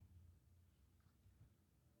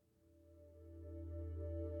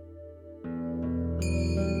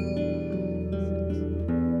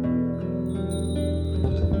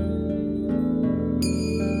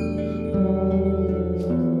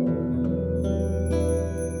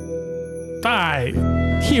Hi,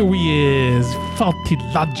 here we is, Faulty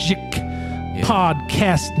Logic,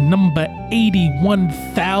 podcast number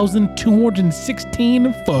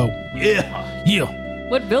 81,216 for yeah.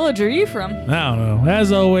 What village are you from? I don't know.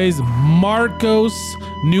 As always, Marcos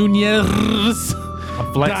Nunez,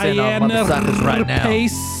 I'm flexing on motherfuckers right now.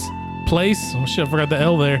 Place. Oh shit, I forgot the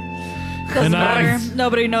L there. Doesn't matter.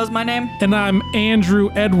 Nobody knows my name. And I'm Andrew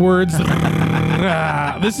Edwards.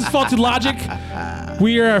 This is Faulty Logic.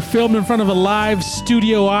 We are filmed in front of a live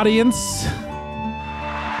studio audience.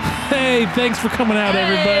 Hey, thanks for coming out,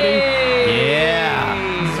 everybody.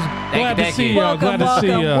 Yeah. Glad to see you. Welcome, Glad to see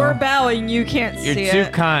welcome. you. We're bowing. You can't You're see too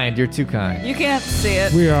it. kind. You're too kind. You can't see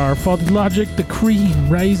it. We are Faulty Logic. The cream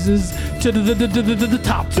rises to the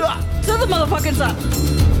top. To the motherfucking top.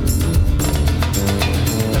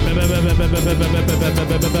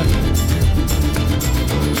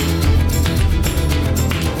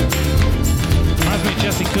 Reminds me of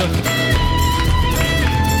Jesse Cook.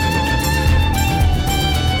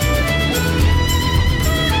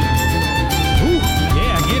 Ooh,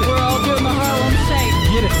 yeah, get it. We're all doing the Harlem Shake.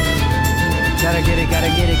 Get it. Gotta get it, gotta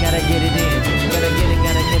get it, gotta get it in. Gotta get it,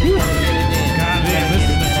 gotta get it, gotta get it in. God damn, this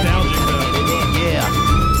is nostalgic though. Yeah.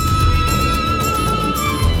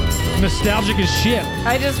 Nostalgic as shit.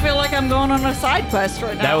 I just feel like I'm going on a side quest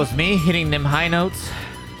right now. That was me hitting them high notes.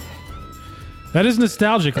 That is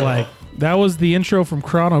nostalgic. Like that was the intro from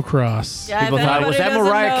Chrono Cross. Yeah, People if thought, was anybody that doesn't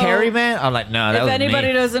Mariah know- Carey, man? I'm like, no, that If was anybody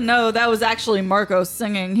me. doesn't know, that was actually Marcos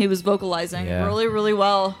singing. He was vocalizing really, really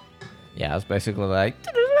well. Yeah, I was basically like,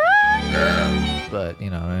 but you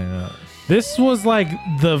know. This was like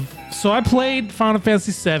so I played Final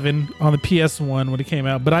Fantasy VII on the PS1 when it came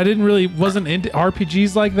out, but I wasn't into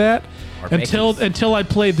RPGs like that until I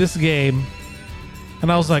played this game,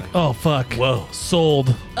 and I was like, oh fuck, whoa,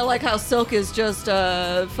 sold. I like how Silk is just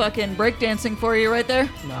fucking breakdancing for you right there.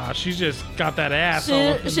 Nah, she's just got that ass.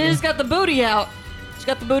 all up She in just got the booty out. She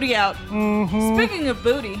got the booty out. Mm-hmm. Speaking of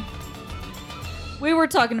booty, we were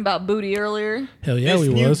talking about booty earlier. Hell yeah, we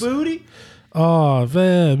was. Booty? Oh,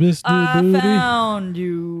 man, Miss New I Booty. found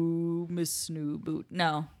you, Miss New Boot.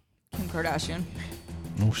 No, Kim Kardashian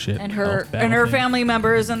Oh shit. and her Oh, and her thing. family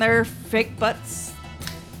members and their fake butts.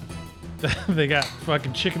 They got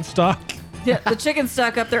fucking chicken stock. Yeah, the chicken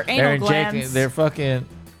stuck up their They're anal injecting, glands.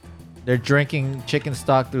 they're drinking chicken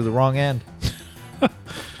stock through the wrong end. I Can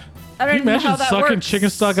don't you even know imagine how that sucking works. chicken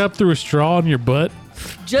stock up through a straw in your butt?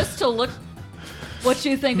 Just to look what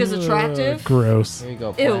you think is attractive. Gross. Here you go.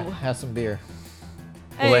 Ew. Plant. Have some beer.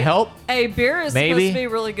 Hey, Will it help? Hey, beer is Maybe. supposed to be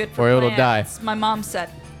really good for Or it'll plants. My mom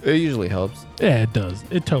said. It usually helps. Yeah, it does.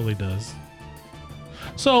 It totally does.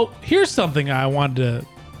 So here's something I wanted to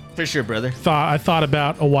For sure, brother. I thought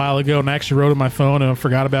about a while ago and I actually wrote it on my phone and I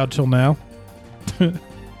forgot about it till now.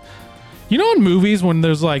 You know, in movies when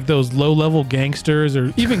there's like those low-level gangsters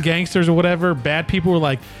or even gangsters or whatever, bad people are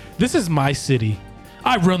like, "This is my city.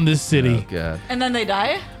 I run this city." Oh, God. And then they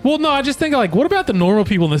die? Well, no, I just think like, what about the normal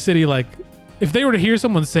people in the city? Like, if they were to hear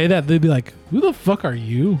someone say that, they'd be like, "Who the fuck are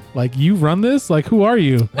you? Like, you run this? Like, who are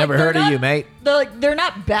you?" Never they're heard of not- you, mate. They're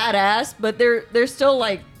not badass, but they're still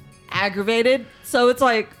like aggravated. So it's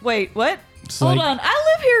like, wait, what? It's Hold like- on.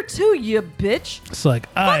 I live here too, you bitch. It's like,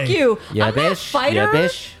 Fuck you. Yeah, I'm not a bitch. fighter. Yeah,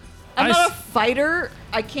 bitch. I'm I not s- a fighter.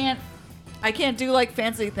 I can't do like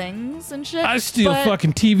fancy things and shit. I steal but-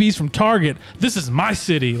 fucking TVs from Target. This is my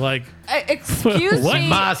city. Like, Excuse What? me.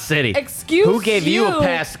 My city. Excuse Who gave you a you,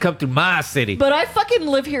 pass to come through my city? But I fucking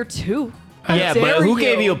live here too. How yeah, dare but who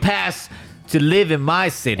gave you a pass to live in my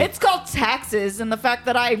city? It's called taxes and the fact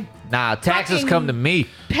that I Nah, taxes fucking- come to me.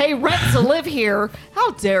 pay rent to live here.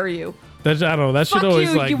 How dare you? I don't know. That should Fuck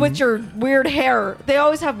always you, like. you with your weird hair. They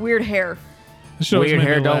always have weird hair. that should always Weird make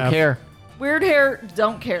hair, me don't laugh. care. Weird hair,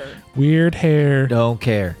 don't care. Weird hair, Don't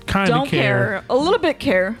care. kind of Don't care. A little bit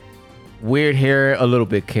care. Weird hair, a little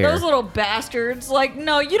bit care. Those little bastards. Like,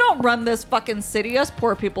 no, you don't run this fucking city. Us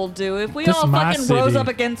poor people do. If we This all my fucking rose city. up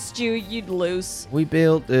against you, you'd lose. We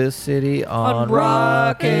built this city on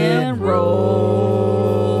rock and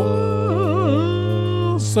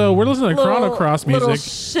roll. So we're listening to Chrono Cross music. Little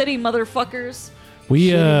shitty motherfuckers. We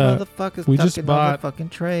motherfuckers we just talking bought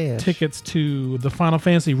motherfucking trash. tickets to the Final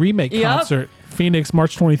Fantasy remake Yep. concert, Phoenix,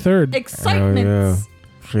 March 23rd. Excitement.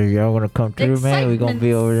 So y'all wanna come through, man? We gonna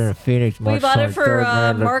be over there in Phoenix. We March bought it for 23rd, man.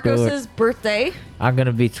 Let's do it. Marcos's birthday. I'm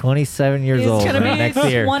gonna be 27 years He's old gonna be next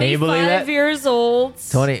year. Can you believe 25 that? years old.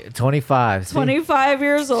 25. See? 25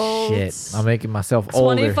 years old. Shit, I'm making myself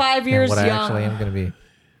older 25 than years what I young. actually am gonna be.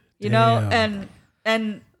 You know, Damn.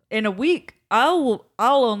 and in a week, I'll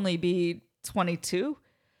only be 22.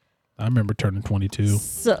 I remember turning 22.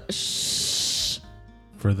 So, shh.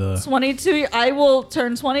 for the 22. I will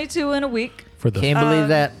turn 22 in a week. Can't believe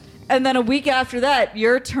that. And then a week after that,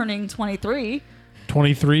 you're turning 23.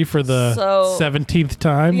 23 for the So- 17th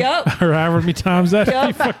time. Yep. Or however many times that.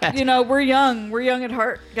 Yep. You know, we're young. We're young at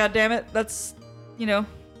heart. God damn it. That's, you know,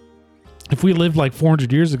 If we lived like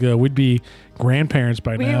 400 years ago, we'd be grandparents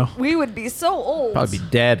by now. we would be so old. Probably be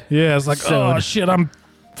dead. Yeah, it's like, oh shit, I'm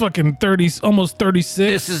fucking 30, almost 36.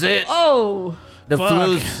 This is it. Oh. The Fuck.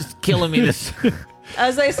 flu's killing me. This.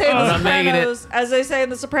 As they say in The I'm making it. Sopranos, as they say in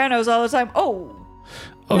The Sopranos all the time. Oh.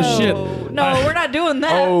 Oh no. shit. No, we're not doing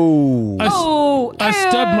that. Oh. Oh. I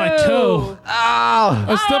stubbed my toe. Oh.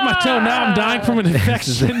 I stubbed my toe. Now I'm dying from an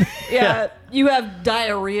infection. Yeah. You have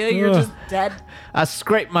diarrhea. You're Ugh. just dead. I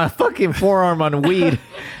scraped my fucking forearm on weed.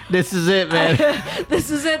 This is it, man. This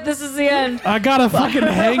is it. This is the end. I got a fucking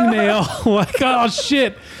hangnail. Like, oh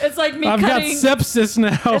shit. It's like me I've got cutting. sepsis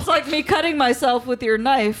now. It's like me cutting myself with your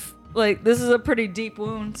knife. Like, this is a pretty deep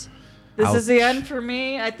wound. This is the Ouch. end for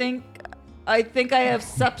me. I think I have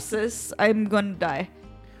sepsis. I'm going to die.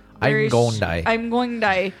 I'm going to die. I'm going to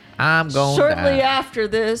die. I'm going Shortly to die. after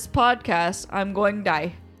this podcast, I'm going to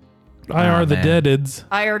die. I are the man. deadids.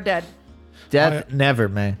 I are dead. Death, never,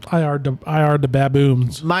 man. I are the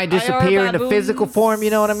baboons. Might disappear in the baboons. physical form, you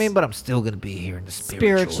know what I mean? But I'm still going to be here in the spiritual.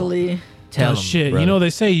 Spiritually. Tell Oh 'em, shit. brother. You know, they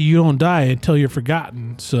say you don't die until you're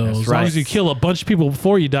forgotten. So That's as long right. as you kill a bunch of people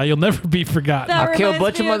before you die, you'll never be forgotten. That I'll kill a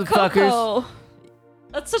reminds bunch of me motherfuckers. Coco.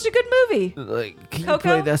 That's such a good movie. Like, can Coco?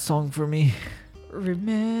 you play that song for me?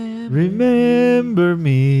 Remember. Remember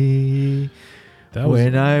me That was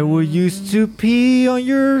when I used to pee on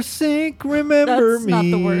your sink. Remember That's me. not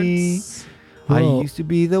the words. I Well- used to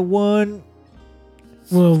be the one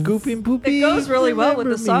well. scooping poopy. It goes really well with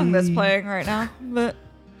the Remember song that's me. playing right now. But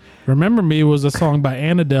Remember Me was a song by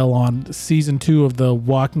Annadelle on season 2 of The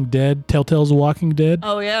Walking Dead, Telltale's Walking Dead.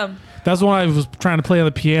 oh yeah. That's when I was trying to play on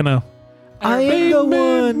the piano. I am the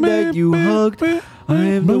one that you hugged. I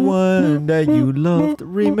am the one that you loved.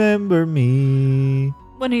 Remember me.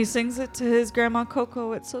 When he sings it to his grandma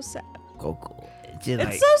Coco, it's so sad. Coco.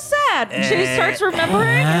 It's so sad. She starts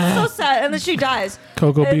remembering. It's so sad, and then she dies.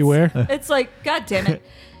 Coco It's- Beware. It's like, God damn it.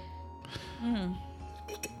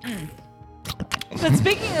 But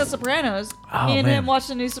speaking of Sopranos, Oh, me and man. him watched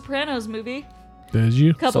a new Sopranos movie Did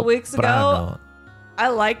you? a couple weeks ago. Soprano. I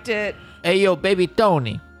liked it. Hey, yo, baby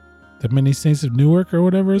Tony. The Many Saints of Newark or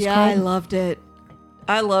whatever it's Yeah, I called? loved it.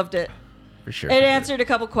 I loved it. For sure. It answered a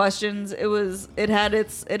couple questions. It had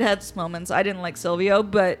its moments. I didn't like Silvio,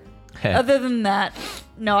 but other than that,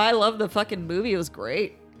 no, I love the fucking movie. It was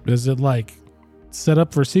great. Is it like set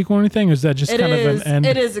up for a sequel or anything? Or is that just It kind is. of an end?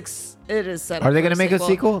 It is set up. Are they for going to make a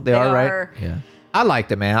sequel? They are, right? Yeah. I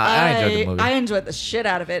liked it, man. I enjoyed the movie. I enjoyed the shit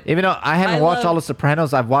out of it. Even though I haven't I watched love- all the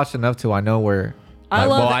Sopranos, I've watched enough to I know where. I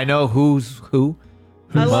love it. I know who's who.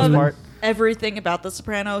 I most love part. everything about The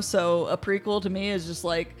Sopranos, so a prequel to me is just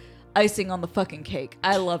like icing on the fucking cake.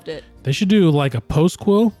 I loved it. They should do like a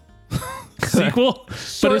post-quill sequel. But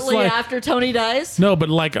it's Shortly like, after Tony dies. no, but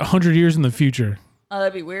like 100 years in the future. Oh,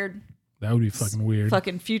 that'd be weird. That would be fucking weird.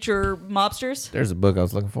 Fucking future mobsters. There's a book I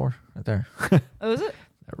was looking for right there. Oh, is it?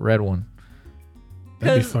 That red one.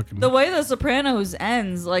 That'd be Because fucking the way The Sopranos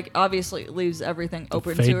ends, like, obviously it leaves everything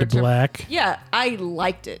open fade to to black. Yeah, I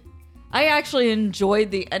liked it. I actually enjoyed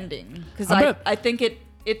the ending because I bet- I think it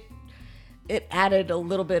added a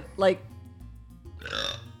little bit, like,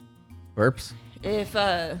 Burps. if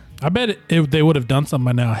I bet they would have done something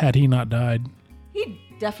by now had he not died. he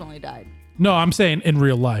definitely died. No, I'm saying in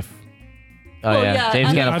real life. Oh Well, yeah, James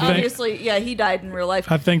I mean, I think- obviously, yeah, he died in real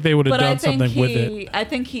life. I think they would have but I done think something with it. I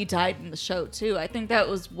think he died in the show too. I think that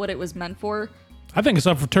was what it was meant for. I think it's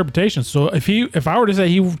up for interpretation. So if I were to say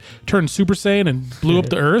he turned Super Saiyan and blew up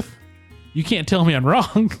the Earth, you can't tell me I'm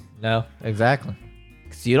wrong. No, exactly.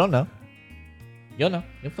 Cause you don't know. You'll know.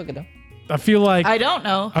 You'll fucking know. I feel like I don't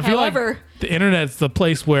know. I feel However, like the internet's the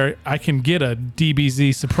place where I can get a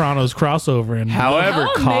DBZ Sopranos crossover. And However,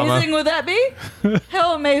 how amazing would that be?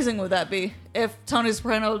 How amazing would that be if Tony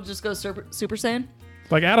Soprano just goes Super Saiyan?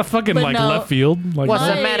 like out of fucking But like no. left field. Like what's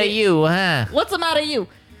My- the matter, you? Huh? What's the matter, you?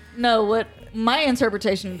 No, what my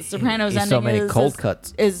interpretation of the Sopranos He's ending so many is cold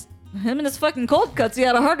cuts. is him and his fucking cold cuts. He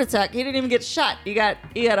had a heart attack. He didn't even get shot. He had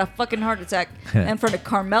a fucking heart attack in front of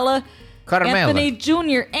Carmela, Anthony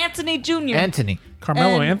Jr. Anthony.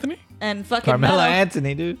 Carmelo and- Anthony. and fucking Carmelo Mello.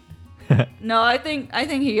 Anthony, dude. No, I think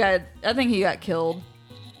he got killed.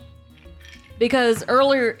 Because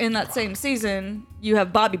earlier in that same season, you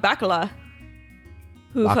have Bobby Bacala,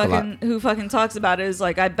 who fucking talks about it. Is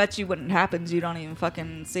like, I bet you when it happens, you don't even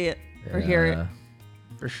fucking see it or hear it.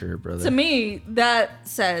 For sure, brother. To me, that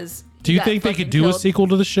says. Do you got think they fucking could do a killed. sequel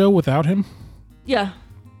to the show without him? Yeah,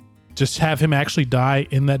 Just have him actually die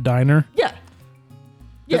in that diner. Yeah.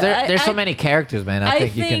 'Cause there's so many characters, man. I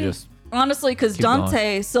think you can just honestly, because keep going.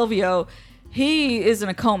 Dante Silvio, he is in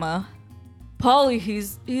a coma. Paulie,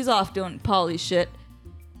 he's off doing Paulie shit.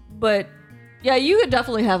 But yeah, you could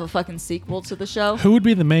definitely have a fucking sequel to the show. Who would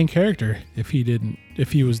be the main character if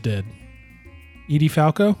he was dead? Edie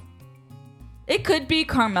Falco? It could be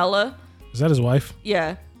Carmela. Is that his wife?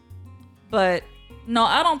 Yeah. But no,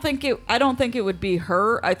 I don't think it would be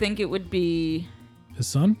her. I think it would be His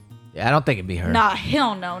son? Yeah, I don't think it'd be her. Nah,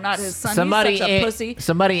 hell no, not his son. Somebody He's such a pussy.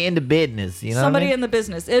 Somebody in the business, you know. Somebody what I mean? in the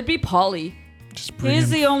business. It'd be Paulie. Just bring He's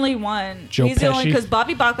him. the only one. Joe He's the only Pesci? because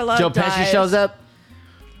Bobby Bacala Joe dies. Pesci shows up.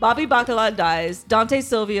 Bobby Bacala dies. Dante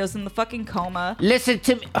Silvio's in the fucking coma. Listen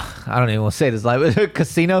to me. I don't even want to say this like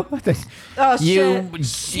casino. Oh you, shit!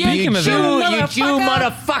 Speaking of Jew, that- you Jew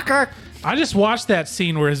motherfucker. I just watched that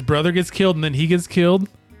scene where his brother gets killed and then he gets killed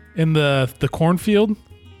in the cornfield.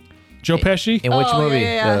 Joe Pesci. In which Oh, movie?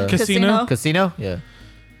 yeah. The Casino? Casino? Yeah.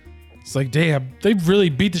 It's like, damn, they really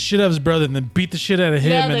beat the shit out of his brother and then beat the shit out of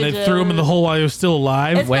him Yeah, and they they threw him in the did. hole while he was still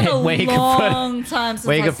alive. It's When- been a when he long time since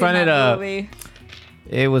when he I've seen confronted, that movie.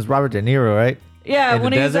 It was Robert De Niro, right? Yeah, in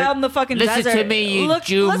when the he's desert? out in the fucking Listen desert. to me, you Look,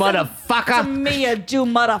 Jew listen motherfucker. To me, you Jew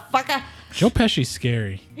motherfucker. Joe Pesci's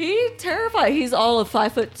scary. He's terrified. He's all of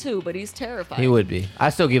 5'2", but he's terrified. He would be. I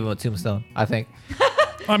still give him a tombstone, I think.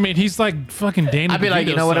 I mean, he's like fucking Danny I'd be like,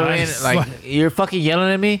 you DeVito know what I mean? size. Like, you're fucking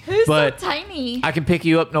yelling at me, He's but so tiny. I can pick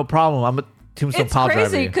you up, no problem. I'm a tombstone It's pile driver.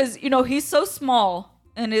 crazy here. because he's so small,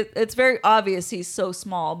 and it's very obvious he's so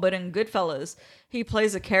small. But in Goodfellas, he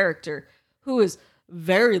plays a character who is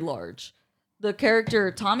very large. The character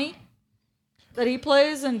Tommy that he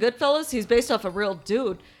plays in Goodfellas, he's based off a real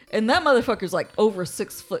dude, and that motherfucker's like over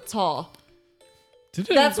 6 foot tall.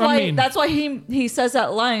 That's why he says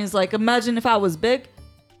that line. He's like, imagine if I was big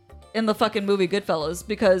in the fucking movie Goodfellas,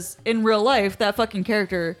 because in real life, that fucking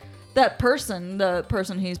character, the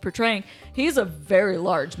person he's portraying, he's a very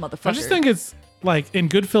large motherfucker. I just think it's like in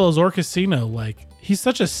Goodfellas or Casino, like he's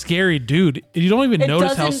such a scary dude. You don't even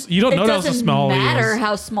notice how small he is. It doesn't matter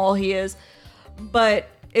how small he is, but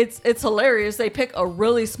it's hilarious. They pick a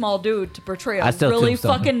really small dude to portray I a still really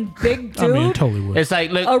tombstone fucking big dude. I mean, it totally would. It's like,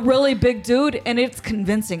 look, A really big dude, and it's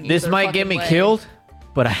convincing. this either might get fucking me way. killed,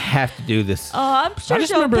 but I have to do this. I'm sure I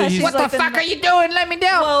just Joe remember Pesci's he's- what the like fuck are you doing? Let me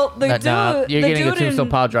down. Well, the Nah, dude, you're the getting a dude tombstone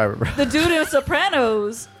in, pile driver, bro. the dude in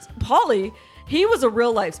Sopranos, Paulie, he was a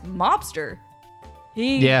real life mobster.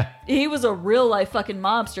 He was a real life fucking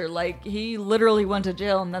mobster. Like, he literally went to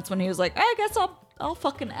jail, and that's when he was like, I guess I'll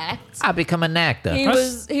fucking act. I become an actor.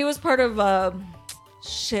 He was part of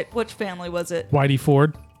which family was it? Whitey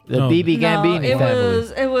Ford. The No. BB Gambini it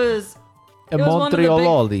family. was And one of the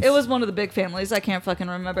Montreal big, it was one of the big families. I can't fucking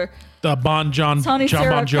remember. The John Tony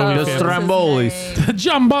Bon Jovi Sirico The was family. his Strombolis. name.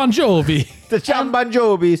 John Bon Jovi. The John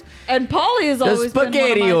Jobis. And Paulie has always been one of my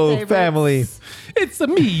Spaghetti-O favorites. family. It's a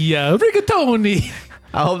Mia Rigatoni.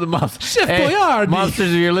 I hope the mobs. Chef Boyardee. Mobsters,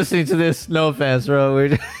 if you're listening to this, no offense, bro.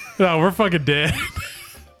 No, we're fucking dead.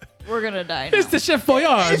 We're gonna die now. It's the Chef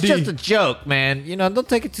Boyardee. It's just a joke, man. You know, don't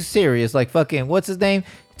take it too serious. Like fucking, what's his name?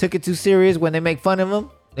 Took it too serious when they make fun of him.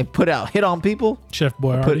 They put out hit on people. Chef Put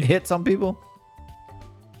Boyardee. hits on people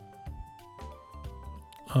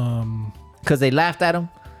because they laughed at him.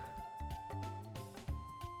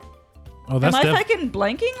 Oh, that's Am I def- fucking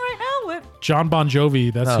blanking right now? What? John Bon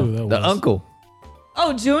Jovi. That's who that was. The uncle,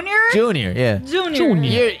 Oh, Junior? Junior. Yeah,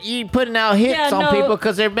 Junior. you putting out hits Yeah, on no. people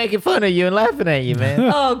because they're making fun of you and laughing at you, man.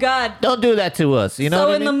 Oh, God. Don't do that to us. You know So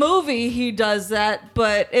what I in the mean? movie, he does that,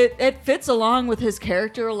 but it fits along with his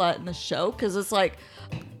character a lot in the show, because it's like,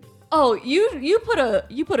 oh, you put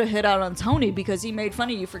a hit out on Tony because he made fun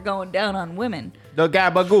of you for going down on women. The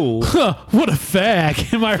gabagool. Huh, what a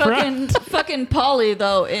fag. Am I right? Fucking Paulie,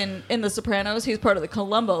 though, in The Sopranos, he's part of the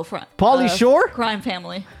Columbo Pauly Shore? crime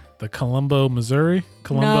family. The Columbo, Missouri?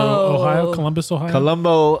 Columbo, No. Ohio? Columbus, Ohio?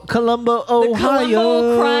 Columbo, The Ohio.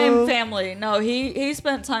 Columbo crime family. No, he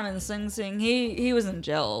spent time in Sing Sing. He was in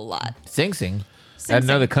jail a lot. Sing Sing. Sing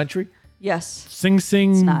Another Sing. country. Yes. Sing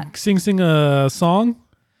not. a song?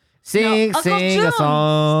 Sing, Uncle sing a June.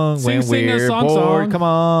 song when Sing a we're song, bored. song. Come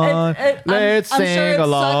on, let's I'm sing sure it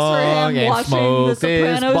along sucks for him and watching smoke the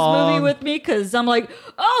this Sopranos bong. movie with me, because I'm like,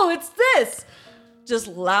 oh, it's this, just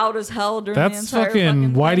loud as hell during That's the entire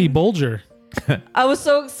fucking Whitey thing. Bulger. I was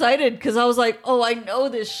so excited because I was like, oh, I know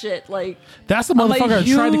this shit. Like, That's the I'm a motherfucker that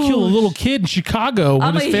tried to kill a huge- little kid in Chicago when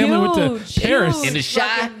I'm his a family went huge, to Paris. huge In the Chi?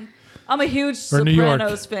 fucking- I'm a huge Or New York.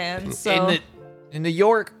 Sopranos fan. So in New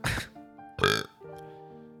York.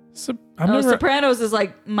 I've never, Sopranos is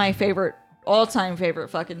like my favorite, all-time favorite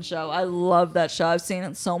fucking show. I love that show. I've seen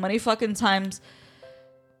it so many fucking times.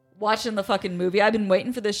 watching the fucking movie. I've been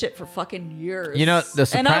waiting for this shit for fucking years. You know,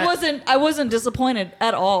 and I wasn't disappointed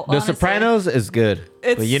at all. The honestly. Sopranos is good.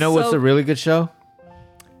 It's but you know what's so- a really good show?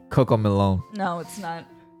 Coco Melon. No, it's not.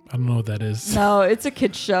 I don't know what that is. No, it's a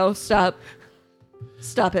kid's show. Stop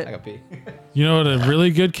it. got pee. You know what a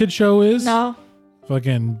really good kid show is? No,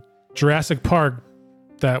 Fucking Jurassic Park,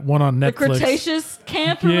 that one on the Netflix. Cretaceous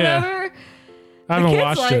camp or Yeah. whatever. I haven't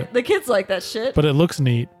watched it, The kids like that shit. but it looks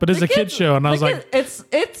neat. But it's The a kid kids- show, and I the was like, kid-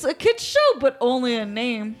 it's a kid show, but only a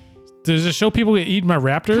name. does it show people get eaten by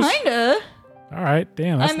raptors? Kinda. All right,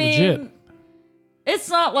 damn, that's I mean, legit. it's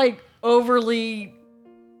not like overly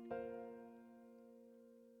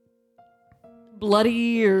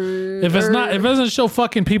bloody or. If it doesn't show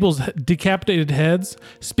fucking people's decapitated heads.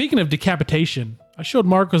 Speaking of decapitation, I showed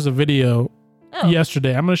Marcos a video Oh.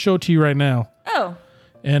 yesterday. I'm gonna show it to you right now. Oh,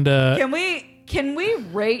 And can we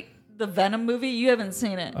rate the Venom movie? You haven't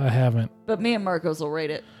seen it, I haven't. but me and Marcos will rate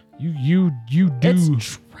it. You do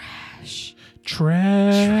It's trash.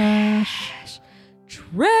 trash.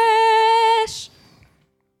 Trash.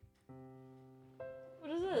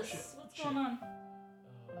 What is this? What's going on?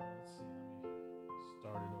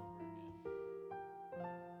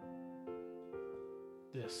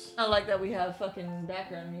 This. I like that we have fucking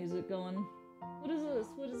background music going. What is this?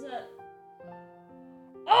 What is that?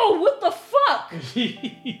 Oh, what the fuck?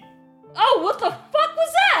 Oh, what the fuck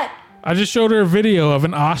was that? I just showed her a video of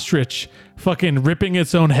an ostrich fucking ripping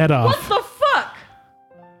its own head What off. the fuck?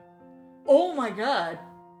 Oh my god.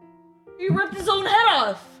 He ripped his own head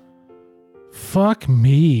off. Fuck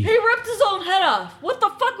me. He ripped his own head off. What the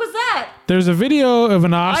fuck was that? There's a video of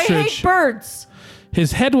an I ostrich. hate birds.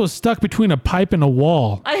 His head was stuck between a pipe and a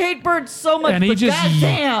wall. I hate birds so much, And but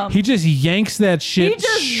goddamn. he just yanks that shit He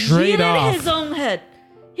just straight yeeted off. his own head.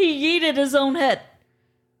 He yeeted his own head.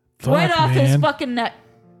 Fuck, right off his man. fucking neck.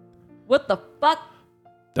 What the fuck?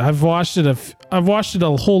 I've watched it a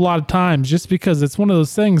whole lot of times just because it's one of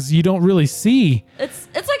those things you don't really see. It's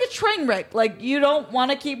like a train wreck. Like, you don't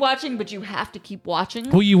want to keep watching, but you have to keep watching.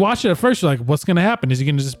 Well, you watch it at first, you're like, what's gonna happen? Is he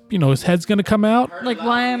gonna just, his head's gonna come out? Like,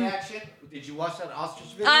 why am... Did you watch that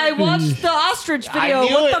ostrich video? I watched the ostrich video. I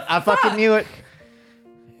knew What it. the I fuck? fucking knew it.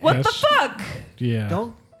 What Yes. the fuck? Yeah.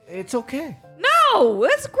 It's okay. No,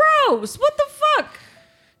 it's gross. What the fuck?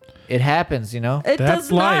 It happens, you know. It That's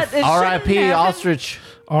does life. not. It R.I.P. shouldn't happen. ostrich.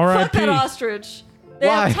 Fuck R.I.P. that ostrich. They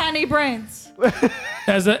Why? have tiny brains.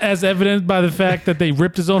 As evidenced by the fact that they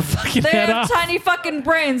ripped his own fucking They head have off. tiny fucking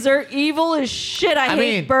brains. They're evil as shit. I hate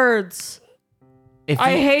mean- birds. If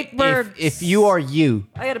I hate birds. If you are you,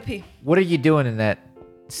 I gotta pee. what are you doing in that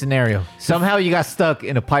scenario? Somehow you got stuck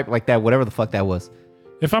in a pipe like that, whatever the fuck that was.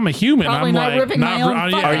 If I'm a human, Probably I'm not like, ripping my own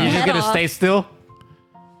yeah, fucking Are you just head gonna off. stay still?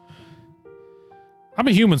 I'm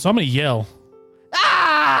a human, so I'm gonna yell.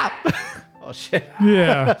 Oh shit!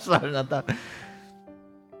 Yeah. Sorry, not that.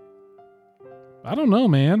 I don't know,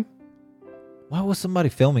 man. Why was somebody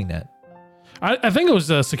filming that? I think it was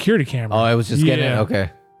a security camera. Oh, I was just getting it. Yeah. Okay.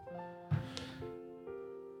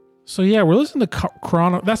 So yeah, we're listening to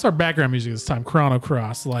Chrono. That's our background music this time. Chrono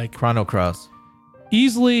Cross, like Chrono Cross.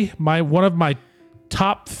 easily one of my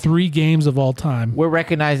top 3 games of all time. We're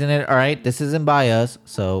recognizing it. All right, this isn't by us,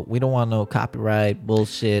 so we don't want no copyright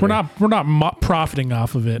bullshit. We're not profiting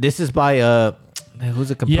off of it. This is by who's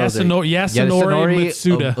the composer? Yasunori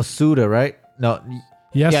Mitsuda. Mitsuda, right? No.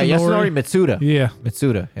 Yeah, Yasunori Mitsuda. Yeah,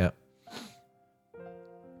 Mitsuda. Yeah.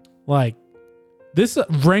 like this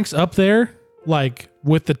ranks up there, like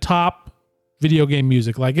with the top video game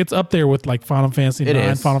music. Like it's up there with like Final Fantasy It 9,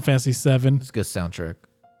 is. Final Fantasy 7. It's a good soundtrack.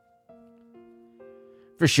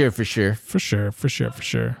 For sure. For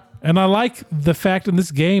sure. And I like the fact in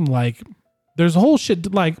this game, like, there's a whole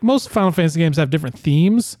shit, like, most Final Fantasy games have different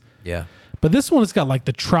themes, Yeah. but this one, it's got, like,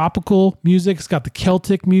 the tropical music, it's got the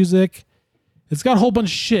Celtic music, it's got a whole bunch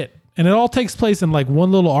of shit, and it all takes place in, like,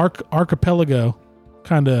 one little archipelago,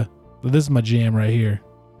 kind of. This is my jam right here.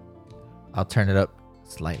 I'll turn it up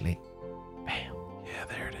slightly. Yeah,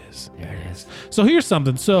 there it is. There it is. So here's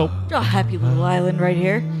something. So Oh, happy little island right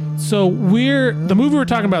here. the movie we're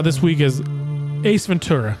talking about this week is Ace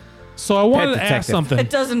Ventura. So I wanted to ask Detective. something. It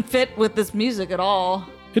doesn't fit with this music at all.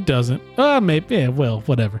 It doesn't. Maybe. Yeah, well,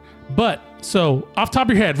 whatever. But so off the top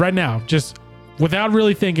of your head right now, just without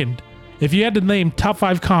really thinking, if you had to name top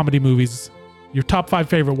 5 comedy movies, your top 5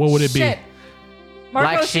 favorite, what would it Shit. be? Black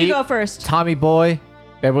Marcos, you Sheep. go first. Tommy Boy,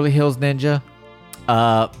 Beverly Hills Ninja,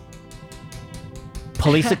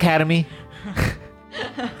 Police Academy.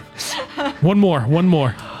 One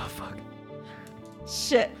more.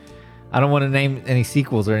 Shit. I don't want to name any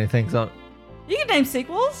sequels or anything. So You can name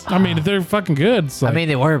sequels. I mean, if they're fucking good. It's like, I mean,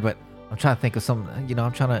 they were, but I'm trying to think of some.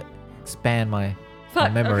 I'm trying to expand my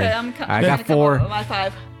Fuck. memory. Okay, I got 4. My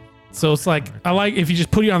 5. So it's like I like if you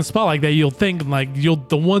just put you on the spot like that, you'll think like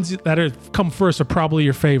the ones that are come first are probably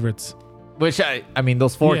your favorites. Which I mean,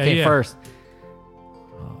 those 4 Yeah, came yeah. first.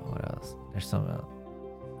 Oh, what else? There's something else.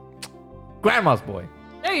 Grandma's Boy.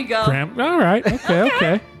 There you go. All right.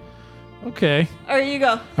 Okay. Okay. All right, you go.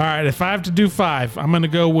 All right. If I have to do 5, I'm gonna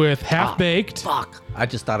go with Half Baked. Fuck. I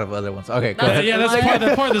just thought of other ones. Okay, go That's ahead. Yeah,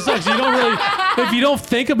 that's part of the song. So you don't really, if you don't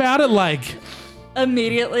think about it, like,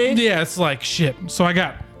 Immediately. yeah, it's like shit. So I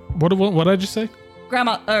got what did I just say?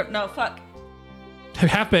 Grandma. No, fuck.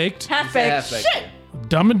 Half Baked, Half baked. Half-Baked. Shit.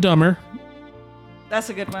 Dumb and Dumber. That's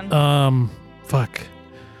a good one. Fuck.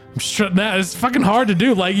 I'm just trying, that it's fucking hard to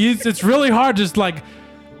do. Like, it's really hard. Just like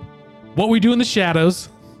What We Do in the Shadows.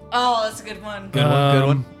 Oh, that's a good one. Good one. Good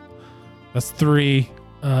one. That's 3.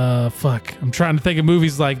 Fuck. I'm trying to think of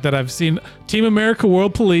movies like that I've seen. Team America,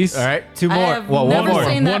 World Police. All right, 2 more. I have Well, never one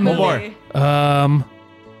more. seen that One more. movie.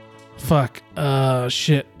 Fuck.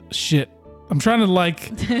 Shit. I'm trying to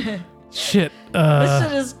like. Shit. This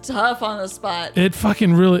shit is tough on the spot. It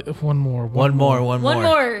fucking really. One more. One more. One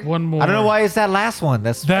more. One more. I don't know why it's that last one.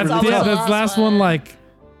 That's That, always yeah, the that's last last one. one. Like.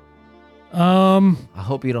 I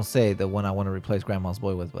hope you don't say the one I want to replace Grandma's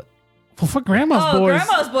Boy with, but Well, fuck Grandma's Oh, Boy.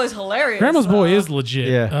 Grandma's Boy's hilarious. Grandma's Boy though. is legit.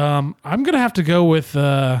 Yeah. I'm gonna have to go with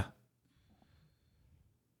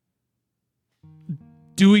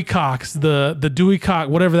Dewey Cox, the Dewey Cox,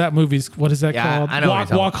 whatever that movie's. What is that Yeah, called? I know what you're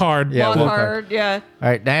talking Walk Hard. Yeah, Walk Walk Hard. Yeah. all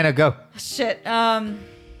right, Diana, go. Shit.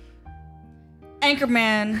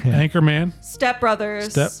 Anchorman. Anchorman. Step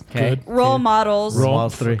Brothers. Step. Okay. Good. Role Models. Roll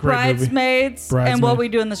Models 3. Great movie. Bridesmaids. And What We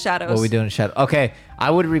Do in the Shadows. What we do in the shadow. Okay, I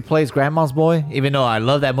would replace Grandma's Boy, even though I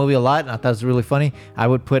love that movie a lot and I thought it was really funny. I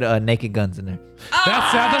would put Naked Guns in there.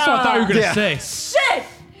 That's what I thought you were gonna Yeah. say. Shit.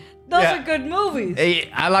 Those Yeah. are good movies.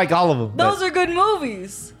 I like all of them. Those are good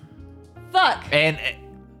movies. Fuck. And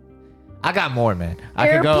I got more, man. I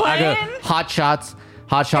could go Airplane? Hot Shots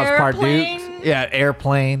Part Airplane? Dukes. Yeah,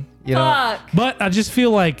 Airplane. You know. Fuck. But I just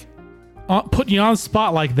feel like putting you on the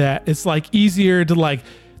spot like that, it's like easier to like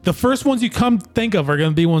the first ones you come think of are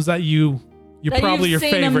gonna be ones that you're That probably you've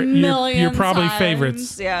your seen a favorite. million You're probably times.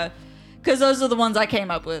 favorites. Yeah. Because those are the ones I came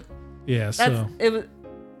up with. Yeah. That's So it was.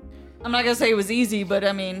 I'm not gonna say it was easy, but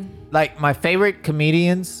I mean, Like my favorite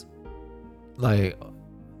comedians, like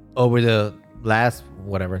over the last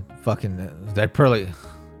whatever,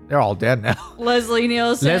 they're all dead now. Leslie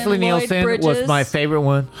Nielsen. Leslie Lloyd Nielsen was Bridges. my favorite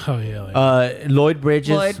one. oh yeah. Like, Lloyd Bridges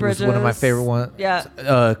Lloyd was one of my Bridges. favorite ones.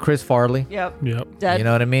 Yeah. Chris Farley. Yep. yep. Dead. You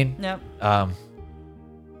know what I mean? Yep.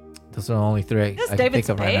 Those are the only 3 Yes, I can David think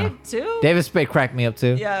of right now. Spade too. David Spade cracked me up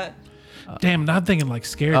too. Yeah. Damn, not thinking like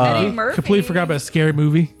scary Eddie movie. Murphy. Completely forgot about a scary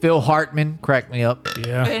movie. Phil Hartman cracked me up.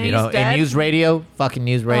 Yeah. And You he's know, dead. and News Radio, fucking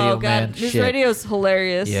News Radio, Oh god, man. News Shit. Radio's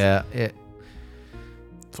hilarious. Yeah.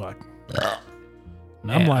 Fuck.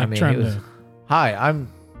 And I'm Yeah, like I mean, trying he was- to. Hi, I'm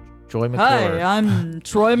Troy McClure. Hi, I'm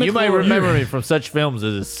Troy McClure. You might remember me from such films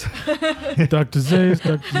as Dr.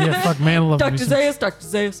 Zayas. Yeah, fuck, man, I love Dr. me some- Zayas. Dr.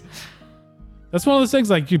 Zayas. That's one of those things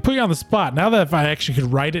like you put you on the spot. Now that if I actually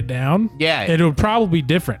could write it down, Yeah. it would probably be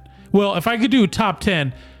different. Well, if I could do a top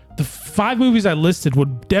 10, the 5 movies I listed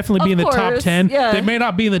would definitely be Of in the top course, 10. yeah. They may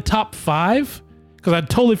not be in the top 5 because I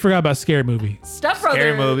totally forgot about Scary Movie. Step Brothers.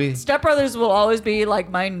 Scary movie. Step Brothers will always be like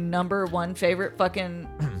my number 1 favorite fucking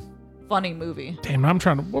funny movie. Damn, I'm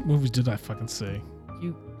trying to. What movies did I fucking say?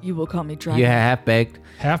 You will call me Dragon. you had Half Baked.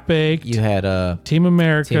 Half Baked. You had Team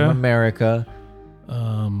America. Team America.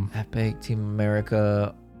 Um, Half Baked, Team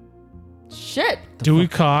America. Shit. Dewey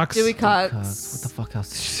Cox. Dewey Cox. What the fuck else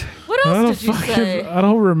did you say? What I else don't did you fucking. say? I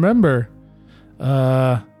don't remember.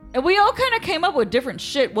 And we all kind of came up with different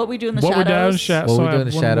shit. What we do in the What shadows. we're down in shadows. What So We I Do have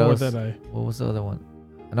in the one more Shadows. that I. What was the other one?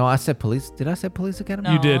 No, I said Police. Did I say Police Academy?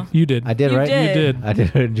 No. You did. You did. I did, You right? did. You did. I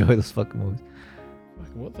did enjoy those fucking movies.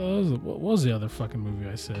 What was the other fucking movie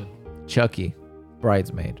I said? Chucky,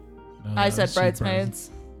 Bridesmaid. No, I said Super Bridesmaids.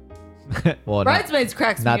 Well, Bridesmaids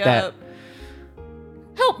cracks not me that. up.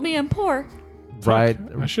 Help me, I'm poor. Bride,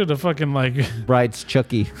 I should have fucking like Bride's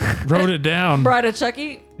Chucky. wrote it down Bride of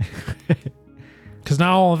Chucky. because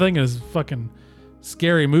now all I'm thinking is fucking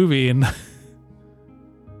scary movie and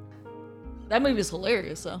That movie's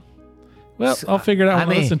hilarious, though. well I'll figure it out I when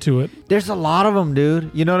I mean, listen to it. There's a lot of them,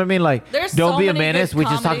 dude. You know what I mean? Like, There's Don't so Be a many Menace. good We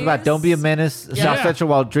just talked about Don't Be a Menace. Yeah. South Central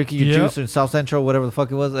while drinking your Yep. juice in South Central, whatever the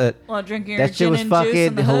fuck it was. While drinking your That shit gin was and juice in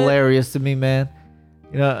fucking the hood. hilarious to me, man.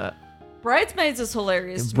 You know, Bridesmaids is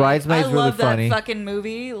hilarious. to me. Bridesmaids I really love funny. that fucking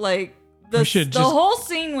movie. Like We the should the just- whole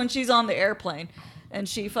scene when she's on the airplane and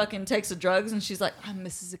she fucking takes the drugs and she's like, "I'm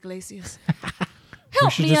Mrs. Iglesias. We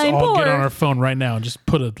Help should me, just I'm all poor." get on our phone right now and just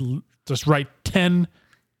write 10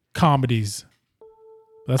 comedies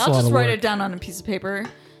That's a I'll lot just of write work. it down on a piece of paper.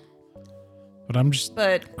 But I'm just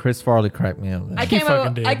But Chris Farley cracked me up. Man. I He came fucking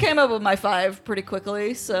up. did. I came up with my 5 pretty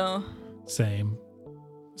quickly. So same.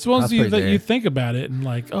 It's ones That's you, pretty that you good. think about it and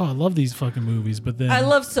like, oh, I love these fucking movies, but then I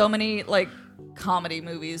love so many like comedy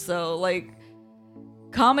movies. Though, like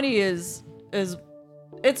comedy is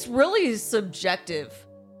it's really subjective.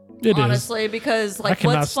 it is. Honestly, because like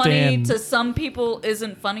cannot what's funny stand- to some people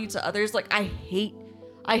isn't funny to others. Like I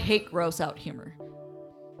hate gross out humor.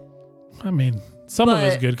 I mean, some of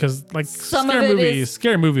it's But good because like some scary of it movies, is-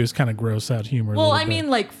 scary movie is kind of gross out humor. a Well, little I bit. mean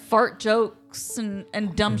like fart jokes and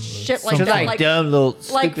dumb shit like Some- that. Just Like dumb little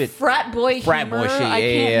like stupid. frat boy humor. shit. I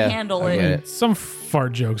Yeah, can't yeah. handle I it. get it. some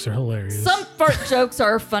fart jokes are hilarious. Some fart jokes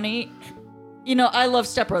are funny. You know, I love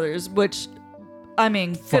Step Brothers, which I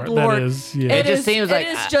mean, Fart, good that lord, is, yeah. It just seems like- it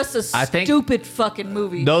is just a I think stupid fucking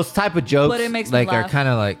movie. Those type of jokes, But it makes me like, are laugh. kind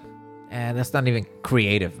of like, that's not even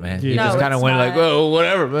creative, man. You Yeah. just No, kind of it's went like, not. oh,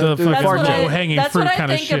 whatever, man. The Do a fucking fart what joke. hanging that's fruit what I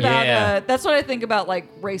kinda think shit. about. Yeah. That's what I think about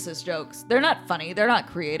like racist jokes. They're not funny. They're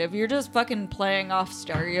not creative. You're just fucking playing off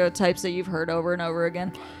stereotypes that you've heard over and over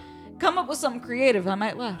again. Come up with something creative. I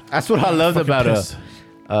might laugh. That's what I loved Fucking about piss.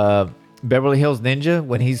 Beverly Hills Ninja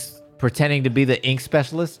when he's pretending to be the ink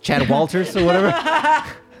specialist, Chad Walters or whatever.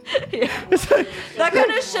 That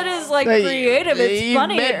kind of shit is like Like, creative. It's you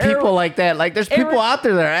funny. met people like that. Like, there's people out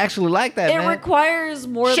there that are actually like that, it man. requires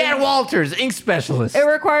more Chad than Walters, ink specialist. it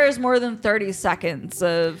requires more than 30 seconds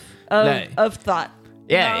of thought.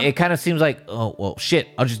 Yeah, you know? it kind of seems like, oh, well, shit,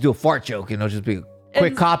 I'll just do a fart joke and it'll just be a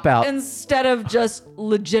quick cop out. Instead of just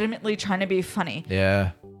legitimately trying to be funny.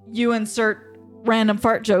 Yeah. You insert random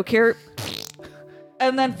fart joke here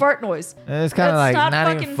and then fart noise. And it's kind of That's like not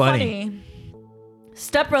fucking even funny.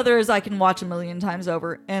 Step Brothers I can watch a million times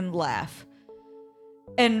over and laugh.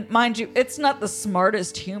 And mind you, it's not the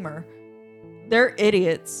smartest humor. They're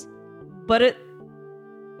idiots. But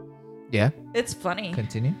Yeah, it's funny.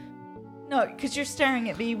 continue. No, because you're staring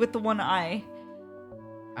at me with the one eye.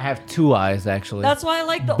 I have two eyes, actually. That's why I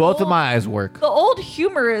like the Both old, of my eyes work. The old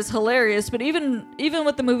humor is hilarious, but even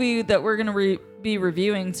with the movie that we're gonna be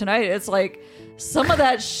reviewing tonight, it's like some of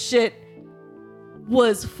that shit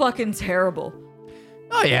was fucking terrible.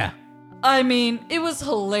 Oh, yeah. I mean, it was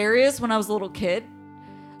hilarious when I was a little kid.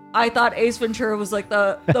 I thought Ace Ventura was like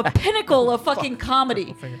the pinnacle of fucking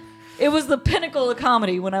comedy. It was the pinnacle of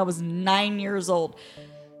comedy when I was 9 years old.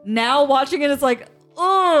 Now watching it, it's like,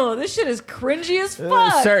 oh, this shit is cringy as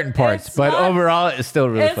fuck. Certain parts, It's but not- overall, it's still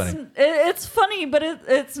really funny. It's funny, but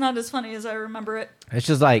it's not as funny as I remember it. It's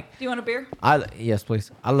just like, Do you want a beer? yes,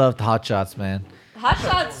 please. I loved Hot Shots, man. Hot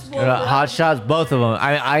Shots. Hot Shots, both of them.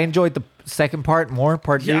 I enjoyed the second part more.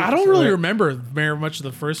 Part Yeah, two. I don't really remember very much of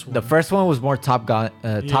the first one. The first one was more Top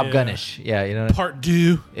Gun-ish. Yeah, you know. Part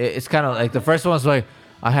 2. It's kind of like the first one's like,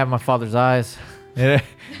 I have my father's eyes,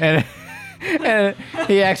 and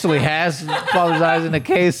he actually has father's eyes in the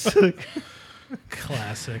case.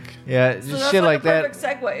 Classic. Yeah, So just that's shit like like a that.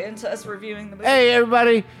 perfect segue into us reviewing the movie. Hey,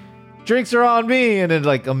 everybody, drinks are on me, and then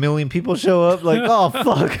like a million people show up. Like, oh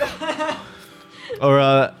fuck.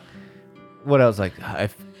 Or what else? Like, I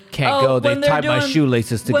can't go. They when they're tied my doing-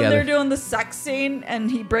 shoelaces When they're together. doing the sex scene and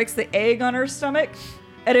he breaks the egg on her stomach,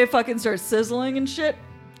 and it fucking starts sizzling and shit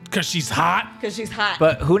Because she's hot. because she's hot.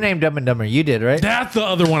 But who named Dumb and Dumber? You did, right? That's the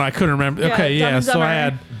other one I couldn't remember. Yeah, Okay, Dumb yeah. and So Dumber. I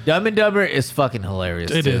had. Dumb and Dumber is fucking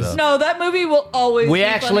hilarious. It too, is. though. no, that movie will always. We be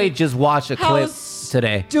actually funny. just watched a How clip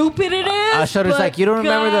today. Stupid it is. I showed her, it's but like, you don't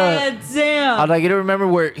remember God damn. I'm like, you don't remember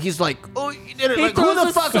where he's like, oh, you did it. He Like, who throws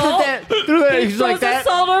the fuck did salt. that? Threw that? He He's throws like that. the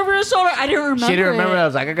salt over his shoulder. I didn't remember. She didn't remember. it. I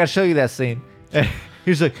was like, I gotta show you that scene.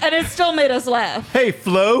 He's like, And it still made us laugh. hey,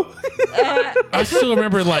 Flo. I still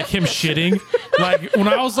remember like him shitting. Like when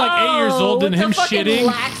I was like 8 years old and with the him fucking shitting,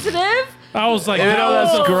 laxative. I was like, You that know, was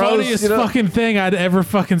that's the gross, funniest you know? fucking thing I'd ever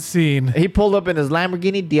fucking seen. He pulled up in his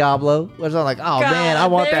Lamborghini Diablo. I was like, oh man, I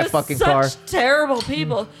want they're that fucking such car. Terrible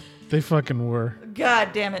people. They fucking were.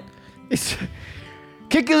 God damn it.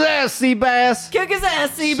 Kick his ass, Seabass. Kick his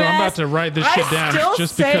ass, Seabass. So I'm about to write this shit down still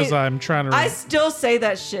just say- because I'm trying to I still say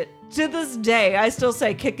that shit. To this day, I still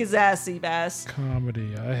say kick his ass, Seabass.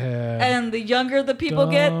 comedy. I had And the younger the people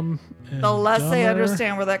get, Dumb and the less they Dumber,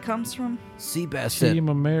 understand where that comes from. Seabass said, Team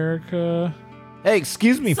America. hey,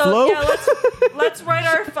 excuse me, So Flo. yeah, let's write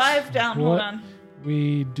our 5 down. Hold What? on.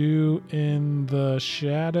 We do in the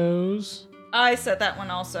shadows. I said that one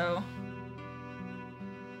also.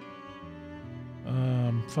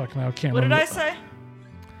 Fuck now I can't What did remember. I say?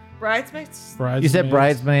 Bridesmaids? You said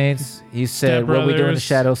Bridesmaids. You said Step What We Do in the Brothers.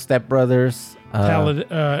 Shadows, Step Brothers.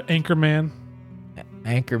 Anchorman.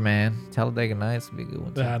 Anchorman. Talladega Nights would be a good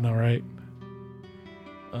one. Too. I know, right?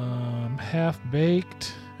 Half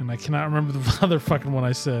Baked. and I cannot remember the other fucking one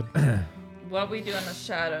I said. What we do in the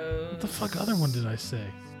shadows? What the fuck other one did I say?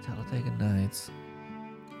 Talladega Nights.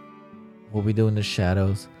 What we do in the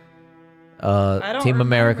shadows. I don't Team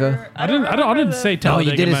America. remember- I didn't say No,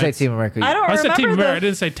 Talladega you didn't say Nights. Team America. I don't I said Team remember America. the I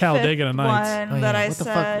didn't say Talladega fifth Nights. one Oh, yeah. that I What the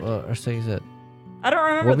said. fuck? Or so you said. I don't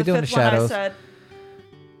remember What we the do in fifth the one I shadows? said.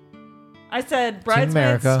 I said Bridesmaids,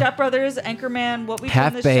 America. Step Brothers, Anchorman, What We Do in the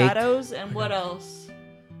Half-Baked. Shadows, and what else?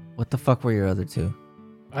 What the fuck were your other two?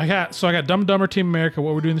 I got Dumb and Dumber, Team America,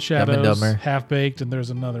 What We Do in the Dumb and Shadows, Dumber. Half Baked, and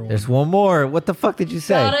there's another one. There's one more. What the fuck did you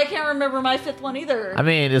say? God, I can't remember my fifth one either. I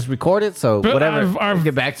mean, it's recorded, so But whatever. I've- We'll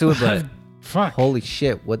get back to it, but Fuck. holy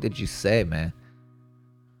shit, what did you say, man?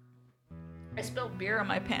 I spilled beer on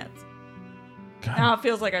my pants. God Now it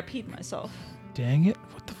feels like I peed myself. dang it!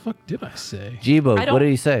 What the fuck did I say? Jibo, I don't- what did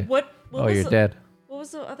he say? What Oh, was you're the, dead. What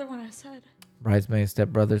was the other one I said? Bridesmaids, Step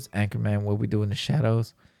Brothers, Anchorman, What We Do in the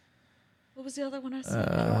Shadows. What was the other one I said?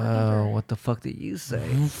 I don't remember. What the fuck did you say?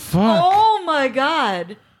 Fuck. Oh my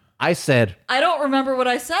god. I said I don't remember what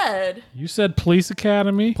I said. You said Police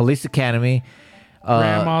Academy. Police Academy,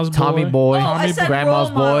 Grandma's Tommy Boy. Boy, Oh, I said Grandma's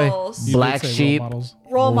role Boy, models. You did Black say role Sheep. models.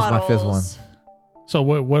 Role What was my fifth models. So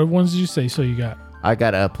what ones did you say? So you got I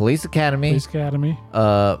got Police Academy, Police Academy,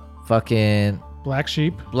 fucking Black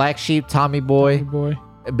Sheep, Black Sheep, Tommy Boy, Boy,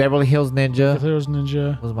 Beverly Hills Ninja. Heroes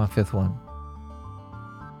Ninja. What was my fifth one?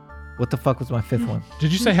 What the fuck was my fifth one?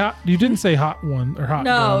 Did you say hot? You didn't say hot one or hot.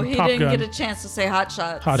 No, gun, he Top didn't Gun. get a chance to say hot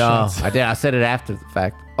shots. Hot No, Shots. I did. I said it after the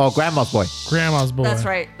fact. Oh, Grandma's Boy. Grandma's Boy. That's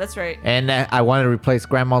right. That's right. And I wanted to replace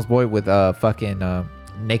Grandma's Boy with fucking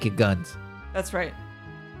Naked Guns. That's right.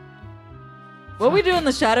 What We Do in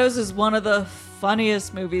the Shadows is one of the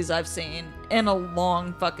funniest movies I've seen in a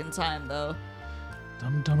long fucking time, though.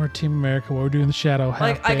 Dumb and Dumber, Team America, What We Do in the Shadow.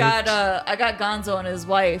 Like I Half-Baked. got Gonzo and his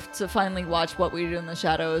wife to finally watch What We Do in the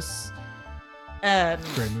Shadows, and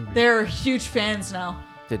Great movie. they're huge fans now.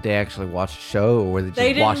 Did they actually watch the show, or were they just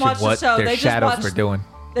They didn't watching watch the what show. their They just shadows watched- were doing?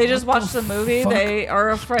 They just What watched the the movie. fuck They are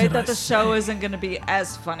afraid did that I the show say? isn't going to be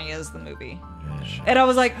as funny as the movie. And I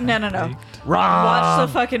was like, no. Half-Baked. Watch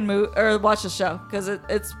the fucking movie or watch the show because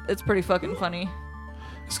it's pretty fucking funny.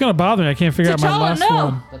 It's gonna bother me. I can't figure out my T'Challa, last no.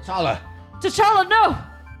 one. T'Challa, no.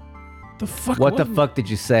 The fuck? What the fuck did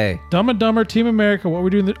you say? Dumb and Dumber, Team America, What We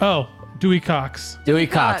Do in the Dewey Cox. Dewey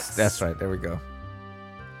Cox. Cox. That's right. There we go.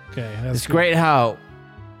 Okay, that's It's good. great how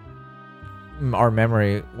our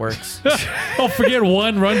memory works. I'll forget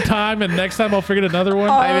one runtime, and next time I'll forget another one.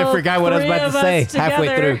 Oh, I even forgot what I was three about of to say us halfway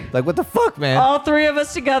together. through. Like, what the fuck, man? All three of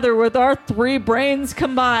us together with our three brains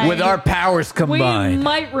combined. With our powers we combined,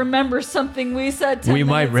 might remember something we said 10 we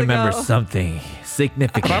might minutes remember ago. something But I'm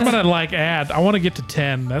significant. gonna add. I want to get to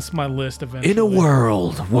 10. That's my list eventually. In a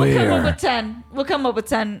world We'll come up where with 10. We'll come up with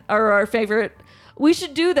 10 or our favorite. We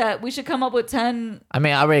should do that. We should come up with 10, I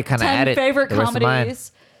mean, I already kind of 10 added favorite the rest of mine.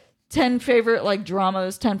 comedies, 10 favorite like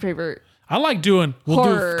dramas, 10 favorite. I like doing.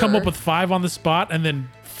 Horror. Come up with 5 on the spot and then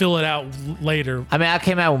fill it out later. I mean, I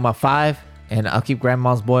came out with my 5, and I'll keep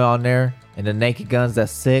Grandma's Boy on there, and the Naked Guns,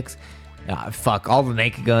 that's 6. Fuck all the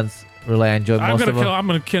Naked Guns. Really, I enjoyed most of them. I'm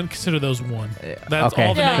gonna consider those one. That's okay,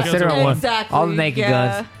 all the Yeah, Naked consider Guns it are one. Exactly, All the Naked yeah.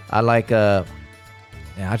 Guns. I like. Yeah,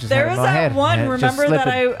 I just There had it was in my that head. one. Yeah, just Remember that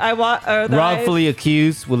slipping. I watched. Wrongfully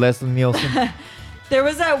Accused with Leslie Nielsen. There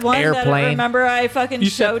was that one that I Airplane. remember I fucking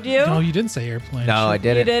showed you. No, you didn't say airplane. No, I You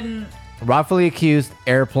didn't. didn't. Wrongfully Accused,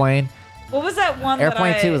 Airplane. What was that one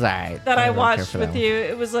Airplane that 2 was alright. that I don't really care watched for that with one. you?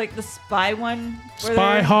 It was like the spy one. where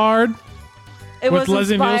Spy they- Hard. It with wasn't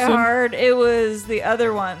Leslie Spy Nielsen? Hard. It was the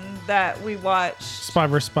other one that we watched. Spy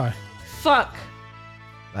vs Spy. Fuck.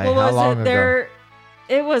 Like, What how was long it? ago? There.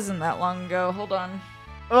 It wasn't that long ago. Hold on.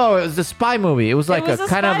 Oh, it was a spy movie. It was like was a a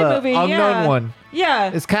kind of spy a movie, unknown yeah. one.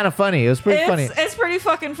 Yeah. It's kind of funny. It was pretty funny. It's pretty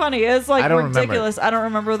fucking funny. It's like I don't remember it. ridiculous. I don't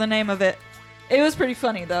remember the name of it. It was pretty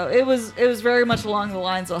funny though. It was very much along the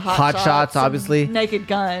lines of Hot Shots, and obviously. Naked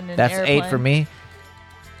Gun. And That's Airplane. 8 for me.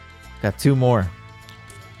 Got 2 more.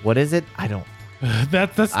 What is it? I don't.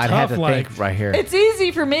 That's I'd tough. have to Like think right here. It's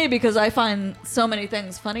easy for me because I find so many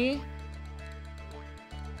things funny.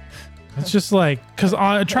 it's just like because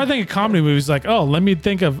I try to think of comedy movies. Like, oh, let me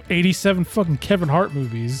think of 87 fucking Kevin Hart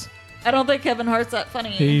movies. I don't think Kevin Hart's that funny.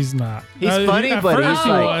 He's not. He's funny, at but first he's he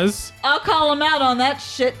like- was. I'll call him out on that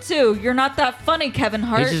shit too. You're not that funny, Kevin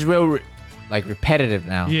Hart. It's just real, like repetitive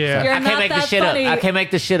now. Yeah. It's like, You're I not can't make this that shit funny. up. I can't make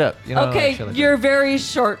this shit up. You know, Okay, like shit like you're very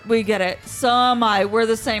short. We get it. So am I. We're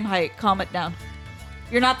the same height. Calm it down.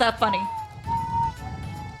 You're not that funny,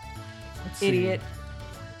 Let's see. idiot.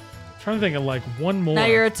 Trying to think of like one more. Now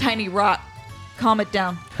you're a tiny rock. Calm it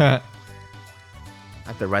down. that. I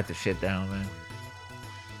have to write the shit down, man.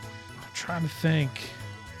 I'm trying to think.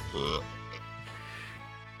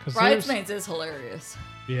 'Cause there's- Bridesmaids is hilarious.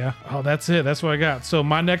 Yeah. Oh, that's it. That's what I got. So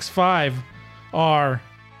my next 5 are,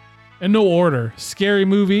 in no order: Scary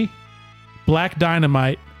Movie, Black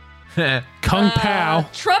Dynamite, Kung Pao.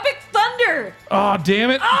 Tropic Thunder. Oh, damn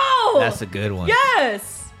it! Oh, That's a good one.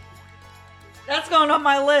 yes. That's going on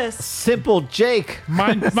my list. Simple Jake.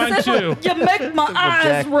 Mine too. You make my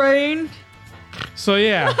eyes Jack. rain. So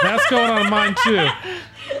yeah, that's going on mine too.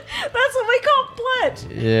 That's what we call pledge.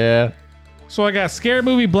 Yeah. So I got Scary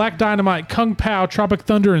Movie, Black Dynamite, Kung Pao, Tropic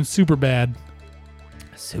Thunder, and Superbad.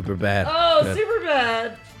 Super bad. Oh, Good. super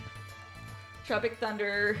bad. Tropic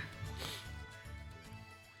Thunder.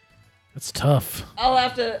 That's tough. I'll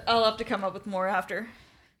have to come up with more after.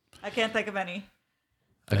 I can't think of any.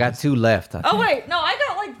 I got 2 left. I Oh think. wait, no, I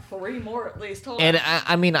got like 3 more at least. Hold And on.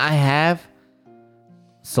 I mean, I have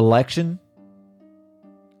selection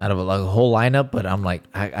out of like a whole lineup, but I'm like,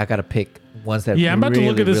 I gotta pick ones that. Yeah, I'm about to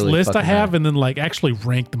look really, at this really list I fucking have matter. and then like actually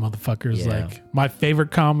rank the motherfuckers. Yeah. Like my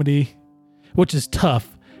favorite comedy, which is tough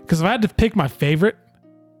because if I had to pick my favorite,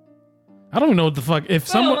 I don't even know what the fuck. If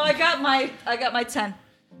someone, I got my 10.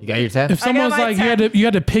 You got your 10? if someone's my like 10. you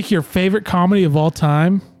had to pick your favorite comedy of all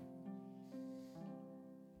time,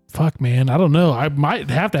 fuck man, I don't know. I might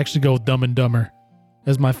have to actually go with Dumb and Dumber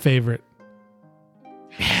as my favorite.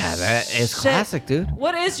 Yeah, that is Shit. classic, dude.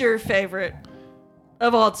 What is your favorite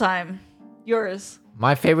of all time? Yours.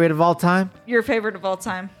 My favorite of all time, Your favorite of all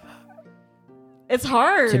time. It's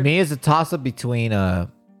hard. to me, is a toss up between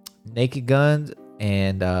Naked Guns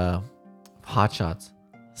and Hot Shots.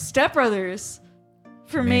 Step Brothers.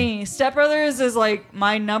 For me, Step Brothers is like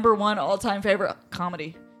my number 1 all-time favorite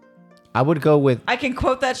comedy. I would go with I can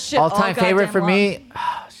quote that shit all time favorite for long. me.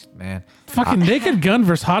 Man, Fucking Naked Gun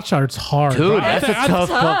versus Hot Shot's hard, dude, bro. that's a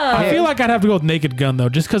tough. I feel like I'd have to go with Naked Gun though,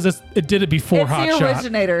 just because it did it before It's Hot the Shot.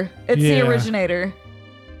 originator. It's Yeah. the originator.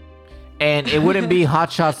 And it wouldn't be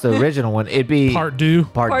Hot Shots, the original one. It'd be Part due.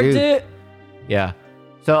 Part Part two. two. Yeah.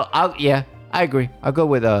 So I agree. I'll go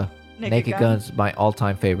with Naked Gun. Guns, my all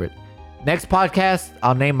time favorite. Next podcast,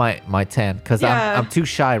 I'll name my 10 because Yeah. I'm too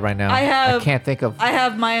shy right now. I can't think of I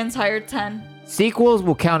have my entire 10. sequels.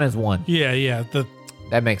 Will count as 1. Yeah.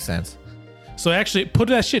 That makes sense. So actually, put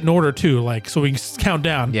that shit in order too, like so we can count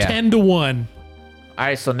down Yeah. 10 to 1, All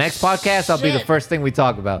right. So next podcast, I'll be the Shit. first thing we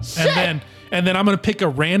talk about. and then I'm gonna pick a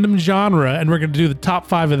random genre, and we're gonna do the top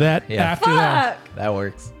 5 of that Yeah. after that. Fuck. That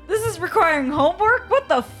works. This is requiring homework? What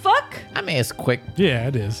the fuck? I mean, it's quick, Yeah,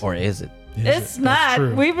 it is. or is it? Is It's it? That's not.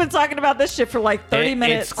 true. We've been talking about this shit for like 30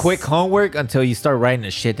 minutes. It's quick homework until you start writing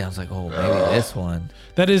the shit down. It's like, oh, maybe this one.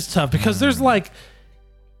 That is tough because there's like,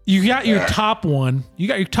 you got your top one, you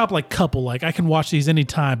got your top like couple, like I can watch these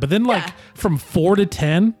anytime, but then like Yeah. from 4 to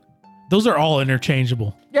 10, those are all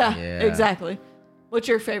interchangeable Yeah, Yeah. exactly. What's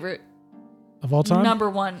your favorite? of all time. Number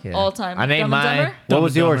 1 Yeah. all time. I named Dumb and mine. Dumber? What Dumb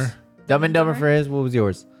was and yours? Dumber. Dumb and Dumber Dumber? for his. What was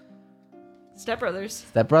yours? Step Brothers.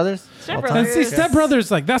 Step Brothers. Step All Brothers. And time? see, Step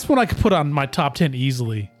Brothers, like that's what I could put on my top 10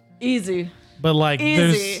 easily. Easy. But like,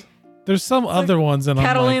 Easy. there's some other ones, and I'm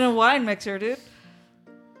like, Catalina wine mixer, dude.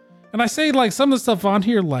 and I say like some of the stuff on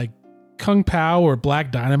here, like Kung Pao or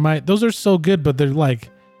Black Dynamite, those are so good, but they're like,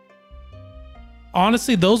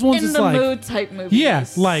 honestly, those ones In is the like, mood type movies. yeah,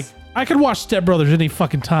 like I could watch Step Brothers any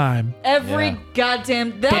fucking time. Every Yeah.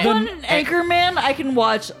 goddamn that But then- one and Anchorman I can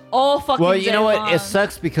watch all fucking Well, day you know what? long. It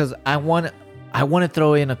sucks because I want to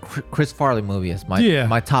throw in a Chris Farley movie as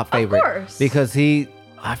my top favorite course. because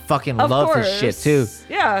I fucking Of love course. his shit too.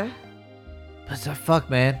 Yeah. But so, fuck,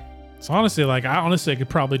 man. So honestly, like I could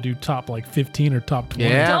probably do top like 15 or top 20.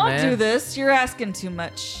 Yeah. Don't man. do this. You're asking too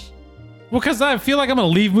much. Well, because I feel like I'm gonna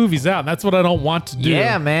leave movies out. And that's what I don't want to do.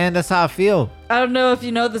 Yeah, man. That's how I feel. I don't know if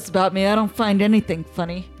you know this about me. I don't find anything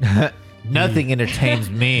funny. Nothing entertains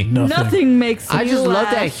me. Nothing. Makes I me just love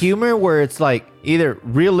laugh. that humor where it's like either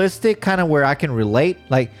realistic, kind of where I can relate.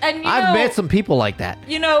 Like And you I've know- met some people like that.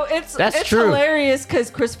 You know, it's That's true. hilarious because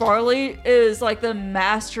Chris Farley is like the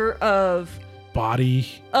master of Body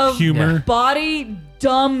Of- humor. body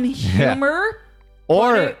dumb humor,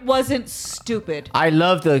 Or but it wasn't stupid. I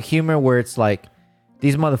love the humor where it's like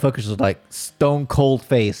these motherfuckers are like stone cold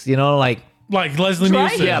face, you know, like Like Leslie Dry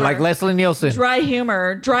Nielsen. yeah, like Leslie Nielsen. Dry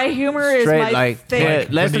humor. Dry humor is Straight my like favorite.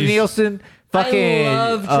 yeah, Leslie When he's- Nielsen, fucking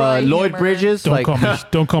love dry Lloyd humor. Bridges. Don't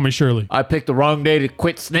Like don't call me Shirley. I picked the wrong day to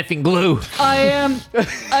quit sniffing glue. I am.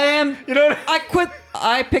 You know what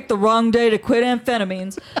I picked the wrong day to quit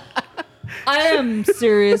amphetamines. I am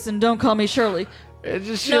serious, and don't call me Shirley. It's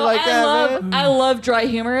just shit No, like that, man. I love dry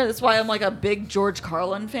humor. That's why I'm like a big George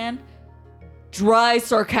Carlin fan. Dry,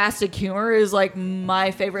 sarcastic humor is like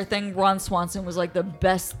my favorite thing. Ron Swanson was like the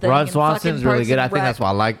best thing. Ron in Swanson's fucking really Parks good. I and think Rec. that's why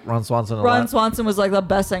I like Ron Swanson a Ron lot. Swanson was like the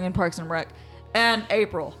best thing in Parks and Rec. And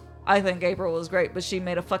April. I think April was great, but she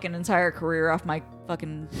made a fucking entire career off my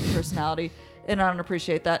fucking personality, and I don't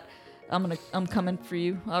appreciate that. I'm coming for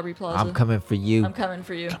you, Aubrey Plaza. I'm coming for you. I'm coming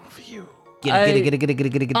for you. Get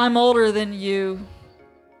it. I'm older than you.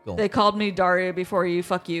 Go. They called me Daria before you.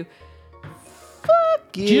 Fuck you.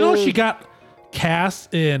 Fuck you. Do you know she got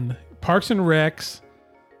cast in Parks and Recs?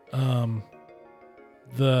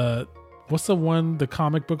 What's the one? The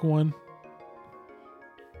comic book one?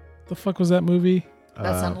 The fuck was that movie?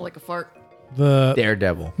 That sounded like a fart.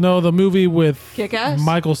 Daredevil. No, the movie with Kick-Ass?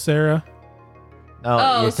 Michael Cera.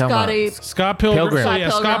 Oh, you're talking Scotty. about- Scott Pilgrim. Pilgrim. So, yeah,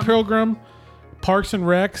 Scott Scott Pilgrim, Parks and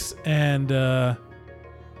Recs, and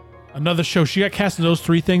another show. She got cast in those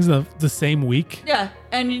three things in the same week. Yeah,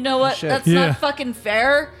 and you know what? Shit. That's Yeah. not fucking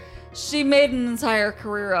fair. She made an entire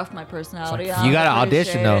career off my personality. It's I You don't got to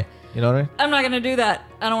audition appreciate though. it. You know what I mean? I'm not gonna do that.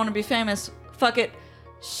 I don't want to be famous. Fuck it.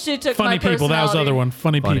 She took Funny my people. That was the other personality. one.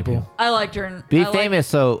 Funny people. I liked her. And Be I like- famous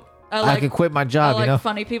so I can quit my I job. like You know.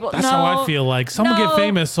 funny people. That's no, how I feel. Like someone get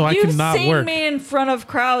famous so I you've can not seen work. me in front of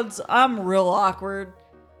crowds. I'm real awkward.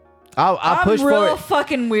 I'll I'm push real for it.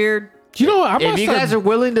 fucking weird. You know, I'm If you guys are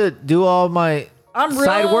willing to do all my I'm real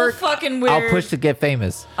side work, fucking weird. I'll push to get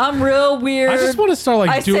famous. I'm real weird. I just want to start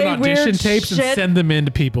I like doing say audition weird tapes and shit. send them in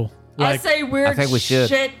to people. I Like, say weird I think we should.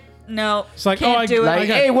 shit. No, It's like, can't oh, I- do it. Like,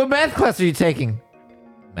 got- hey, what math class are you taking?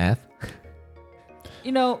 Math.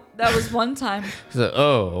 You know, that was one time. He's like,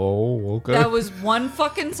 oh, okay. That was one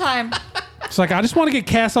fucking time. it's like I just want to get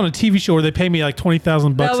cast on a TV show where they pay me like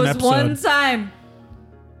 $20,000 That an was episode. one time.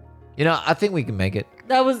 You know, I think we can make it.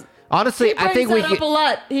 That was. Honestly, He brings I think we that can. up a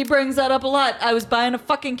lot. He brings that up a lot. I was buying a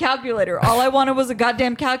fucking calculator. All I wanted was a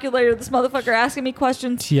goddamn calculator. This motherfucker asking me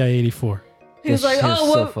questions. TI-84. He was This like, shit is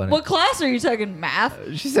 "Oh, so what, funny. what class are you taking? Math."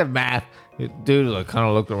 She said math. Dude, like, kind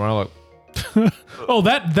of looked around like, Oh,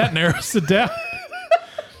 that narrows it down.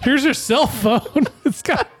 Here's your cell phone. It's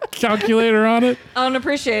got a calculator on it. I don't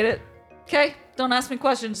appreciate it. Okay, don't ask me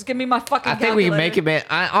questions. Just give me my fucking. I think we can make it, man.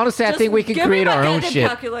 Honestly, I Just think we can give me create my our own goddamn shit.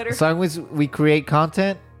 calculator. As long as we create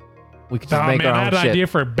content, we can just Oh, make man, our I own had an shit. idea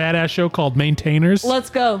for a badass show called Maintainers. Let's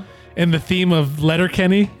go. And the theme of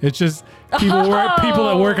Letterkenny. It's just people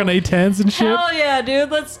that work on A10s and shit. Hell yeah, dude.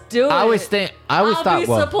 Let's do it. I always thought, I'll be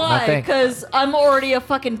well, supplied nothing. because I'm already a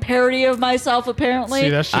fucking parody of myself. Apparently. See,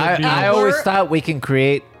 that shit would be I always Or- thought we can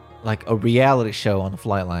create like a reality show on the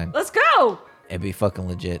flight line. Let's go. It'd be fucking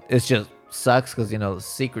legit. It's just sucks because you know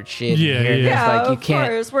secret shit. Yeah, in here, yeah. it's Yeah, like you of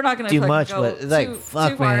can't course. We're not gonna do fucking much, go but it's like too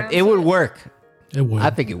fuck, far man, into it would work. It would.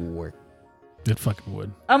 I think it would work. It fucking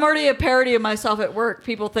would. I'm already a parody of myself at work.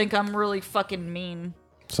 People think I'm really fucking mean.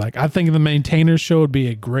 It's like I think the Maintainers show would be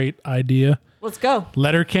a great idea. Let's go.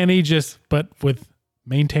 Letterkenny, but with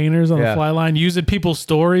maintainers on the Yeah. fly line, using people's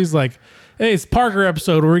stories like, hey, it's Parker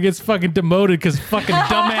episode where he gets fucking demoted because fucking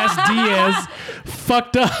dumbass Diaz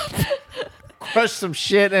fucked up. Crush some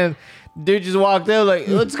shit and dude just walked in like,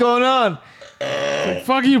 what's going on?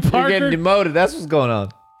 Fuck you, You're Parker. getting demoted. That's what's going on.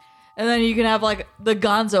 And then you can have like the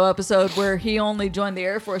Gonzo episode where he only joined the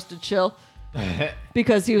Air Force to chill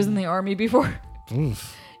because he was in the Army before.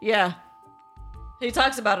 Yeah. He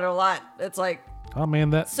talks about it a lot. It's like, Oh man,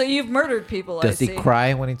 that so you've murdered people, Does I he see.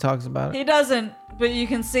 cry when he talks about it? He doesn't, but you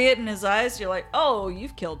can see it in his eyes. You're like, oh,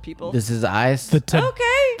 you've killed people. Does his eyes?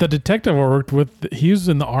 Okay. the detective I worked with, he was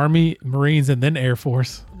in the Army, Marines, and then Air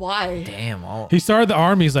Force. Why? Damn. He started the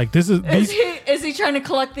Army. He's like, this is these, Is he trying to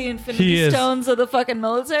collect the He Infinity is. Stones of the fucking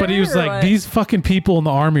military? but he was or like, what? these fucking people in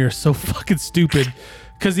the Army are so fucking stupid.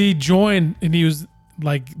 Because he joined and he was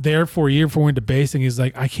like there for a year before he went to base, and he's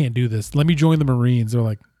like, I can't do this. Let me join the Marines. They're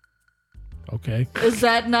like, okay. Is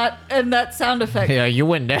that not? And that sound effect. Yeah, you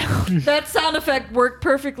went down. That sound effect worked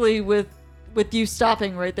perfectly with you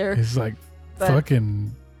stopping right there. It's like But-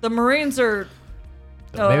 fucking. The Marines are.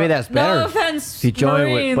 Maybe that's better. No offense, If you join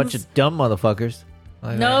Marines. with a bunch of dumb motherfuckers.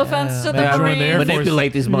 Like, No offense to the maybe I'm gonna Marines. Air Force.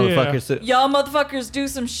 manipulate these Yeah. motherfuckers. Y'all motherfuckers do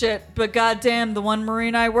some shit, but goddamn, the one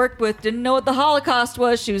Marine I worked with didn't know what the Holocaust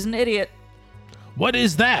was. She was an idiot. What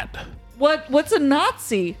is that? What's a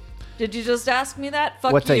Nazi? Did you just ask me that?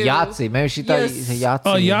 Fuck What's you. a Yahtzee? Maybe she thought Yes. you said Yahtzee.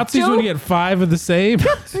 Oh, Yahtzee's when you get 5 of the same.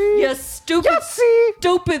 You stupid, Yahtzee.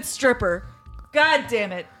 stupid stripper. God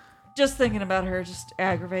damn it. Just thinking about her just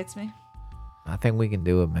aggravates me. I think we can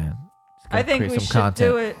do it, man. Just gotta I think create we some should content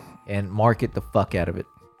do it. and market the fuck out of it.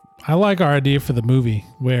 I like our idea for the movie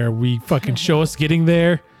where we fucking show us getting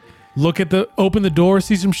there, open the door,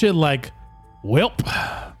 see some shit like, welp,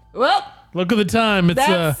 Well, look at the time. It's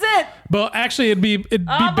that's it. But actually, it'd be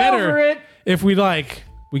I'm better over it. if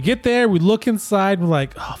we get there, we look inside, we're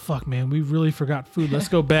like, oh fuck, man, we really forgot food. Let's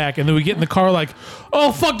go back, and then we get in the car like,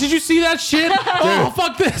 oh fuck, did you see that shit? Oh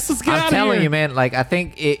fuck this, let's get out I'm of here. telling you, man. Like, I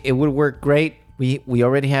think it would work great We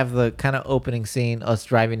already have the kind of opening scene, us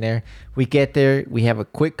driving there. We get there, we have a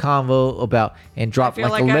quick convo about and drop feel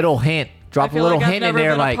like a like little hint. Drop I a feel little like I've hint in never there,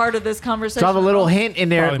 been like a part of this conversation. drop a little at all. hint in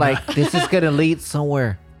there, Probably like not. this is gonna lead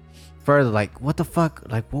somewhere further. Like what the fuck?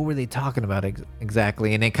 Like what were they talking about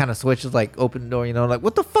exactly? And then kind of switches, like open the door, like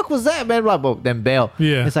what the fuck was that, man? Blah, blah, then bail.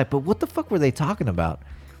 Yeah. It's like, but what the fuck were they talking about?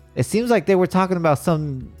 It seems like they were talking about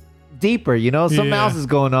something deeper, something Yeah. else is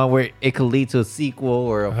going on where it could lead to a sequel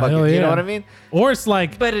or a fucking, Hell you know yeah. what I mean? Or it's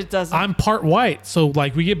like, But it doesn't. I'm part white. So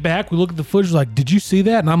like we get back, we look at the footage, like, did you see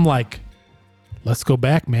that? And I'm like, let's go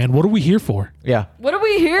back, man. What are we here for? Yeah. What are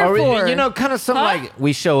we here Or, for? kind of something Huh? like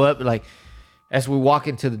we show up, like, as we walk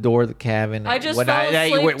into the door of the cabin. I just when fell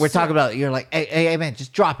asleep, we're so- talking about, you're like, hey, man,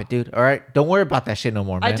 just drop it, dude. All right? Don't worry about that shit no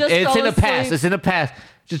more, I man. just It's fell in the past. asleep. It's in the past.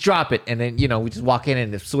 Just drop it. And then, we just walk in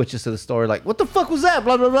and it switches to the story, like, what the fuck was that?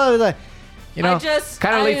 Blah, blah, blah. Like,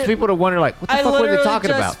 kind of leads people to wonder, like, what the I fuck were literally they talking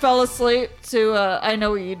just about? fell asleep to I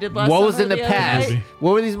Know What You Did Last What was Summer in the the other past? night.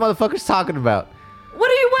 What were these motherfuckers talking about? What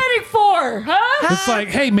are you waiting for, huh? It's like,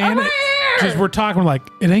 hey, man, I'm right here. just we're talking like,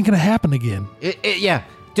 it ain't going to happen again. Yeah.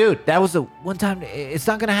 Dude, that was the one time. It's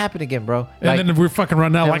not going to happen again, bro. And then we're fucking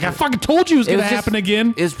running out. Like, I fucking told you it was going to happen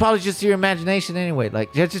again. It's probably just your imagination anyway.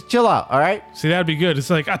 Like, just chill out, all right? See, that'd be good. It's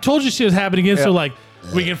like, I told you shit was happening again. So, Yeah. like,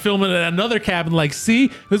 we can film it at another cabin. Like, see,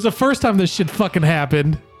 this is the first time this shit fucking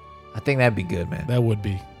happened. I think that'd be good, man. That would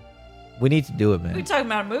be. We need to do it, We man. talking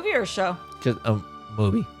about a movie or a show? Just a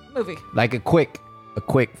movie. Movie. Like a quick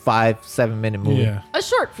 5-7 minute movie. Yeah. A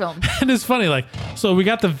short film. And it's funny, like, so we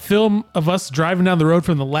got the film of us driving down the road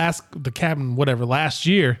from the cabin, whatever, last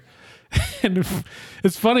year. And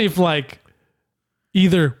it's funny if, like,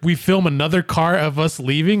 either we film another car of us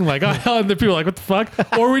leaving, like, oh, and the people are like, what the fuck?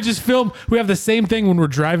 Or we just we have the same thing when we're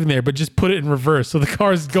driving there, but just put it in reverse. So the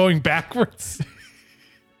car is going backwards.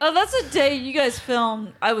 Oh, that's a day you guys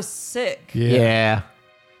filmed. I was sick. Yeah.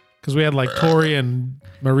 Because we had, like, Tori and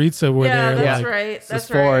Maritza were Yeah, there. that's like, right. This That's is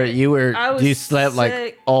for right. you was slept like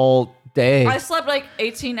sick. all day. I slept like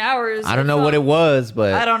 18 hours. I don't know what it was,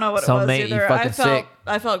 but I don't know what it some was made either. you fucking sick.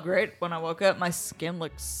 I felt great when I woke up. My skin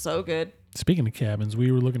looked so good. Speaking of cabins,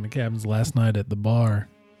 we were looking at cabins last night at the bar.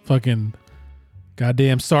 Fucking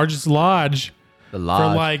goddamn Sergeant's Lodge. The For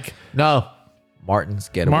lodge. like No. Martin's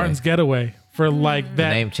Getaway. Martin's Getaway. For like The that.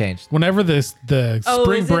 name changed. Whenever the Oh,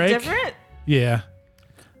 spring is break. it different? Yeah.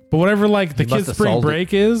 But whatever like the You must kids' have spring sold it.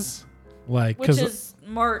 break is, like, Which because is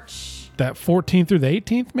March. that 14th through the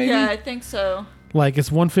 18th, maybe? Yeah, I think so. Like, it's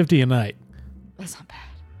 $150 a night. That's not bad.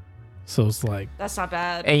 So it's like, That's not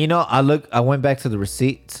bad. And I went back to the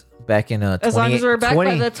receipts back in As long as we're back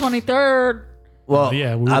by the 23rd. Well,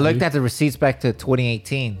 Yeah, we I will looked be. at the receipts back to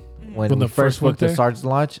 2018 when When we the first first booked the booked there? Sergeant's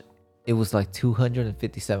Lodge. It was like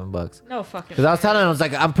 $257. No fucking. Because I was telling him, I was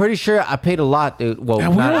like, I'm pretty sure I paid a lot, dude. Well, and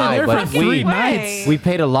we were not I, there but for Fucking 3 way. nights. we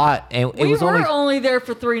paid a lot, and it we was were only only there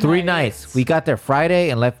for 3 3 nights. nights. We got there Friday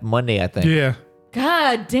and left Monday, I think. Yeah.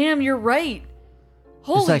 God damn, you're right.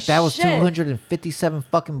 Holy It's like that was shit. 257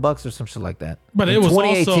 fucking bucks or some shit like that. But In it was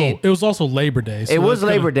 2018. also Labor Day. So It was that's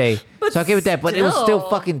kinda- Labor Day, But so I give it that. But it was still still.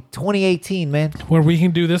 fucking 2018, man. Where we can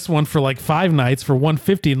do this one for like 5 nights for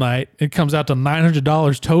 $150 a night. It comes out to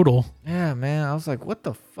 $900 total. Yeah, man. I was like, what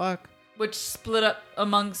the fuck? Which split up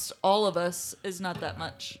amongst all of us is not that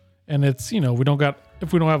much. And it's, if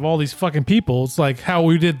we don't have all these fucking people, it's like how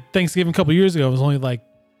we did Thanksgiving a couple years ago. It was only like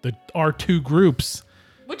our 2 groups.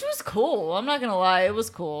 Which was cool. I'm not gonna lie, it was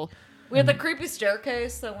cool. We had the creepy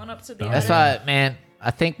staircase that went up to the That's attic. why, man.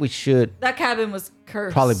 I think we should That cabin was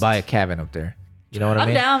cursed. probably buy a cabin up there. You know what I I'm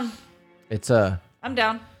mean? down. It's I'm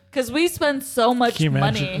down. Because we spend so much Can you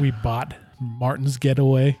imagine money. we bought Martin's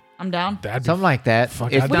Getaway? I'm down. That'd be something like that.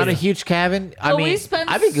 Fuck, It's I'd not do a that. huge cabin. I But mean, we spend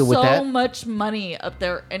I'd be good with so that. much money up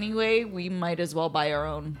there anyway. We might as well buy our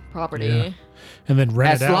own property. Yeah. And then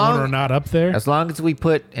rent As it out long- when we're not up there. As long as we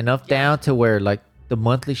put enough down to where like the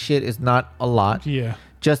monthly shit is not a lot. Yeah.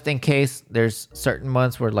 Just in case there's certain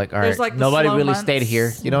months where like, all right, There's, like, the nobody slow really stayed months.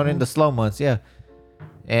 here. You know what I mean? The slow months, yeah.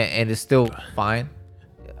 And it's still fine.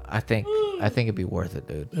 I think it'd be worth it,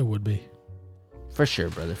 dude. It would be. For sure,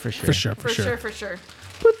 brother. For sure. For sure. For sure, for sure.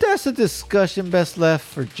 But that's a discussion best left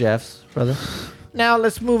for Jeff's, brother. Now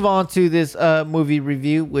let's move on to this movie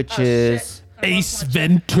review, which Oh, is shit. Ace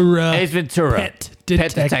Ventura. Ace Ventura. Pet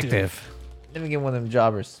Detective. Let me get one of them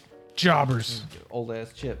jobbers. Jobbers. Old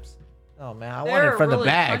ass chips. Oh man, I want They're it from really the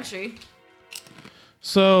bag. crunchy.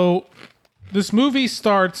 So, this movie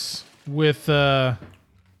starts with damn.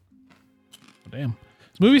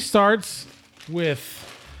 This movie starts with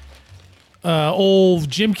old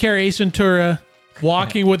Jim Carrey Ace Ventura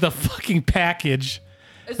walking with a fucking package.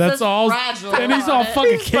 It That's says all, fragile and he's on all it.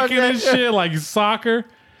 fucking He's fucking- kicking and shit like soccer.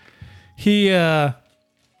 He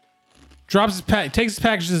drops his takes his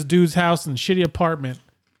package to this dude's house in a shitty apartment,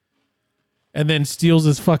 and then steals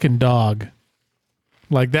his fucking dog.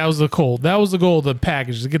 Like that was the goal. That was the goal of the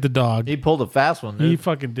package, to get the dog. He pulled a fast one, dude. He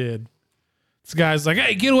fucking did. This guy's like,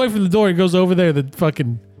 hey, get away from the door. He goes over there. The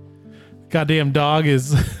fucking goddamn dog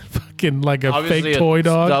is fucking like a Obviously fake toy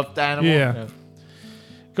dog. Stuffed animal. Yeah.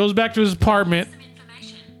 Goes back to his apartment.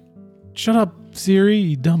 Shut up, Siri,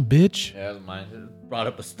 you dumb bitch. Yeah, that was mine. It brought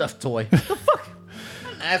up a stuffed toy. What the fuck? I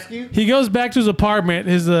didn't ask you. He goes back to his apartment.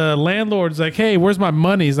 His landlord's like, hey, where's my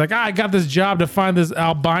money? He's like, I got this job to find this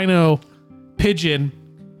albino pigeon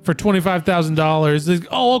for $25,000. He's like,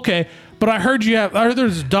 oh, okay. But I heard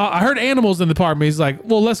I heard animals in the apartment. He's like,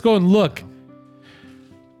 well, let's go and look.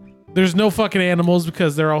 There's no fucking animals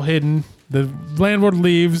because they're all hidden. The landlord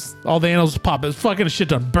leaves. All the animals pop. It's fucking a shit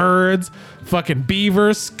ton. Birds, fucking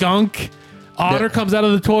beaver, skunk, otter comes out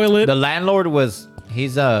of the toilet. The landlord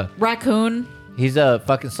he's a Raccoon.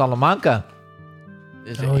 fucking Salamanca.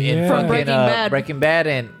 Oh, yeah. From Breaking Bad. Breaking Bad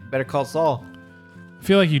and Better Call Saul. I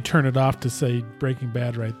feel like you turn it off to say Breaking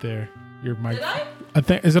Bad right there. Your mic. Did I? I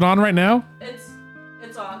think, is it on right now?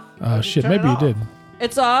 It's off. Oh shit, turn it maybe you off? did.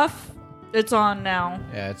 It's off. It's on now.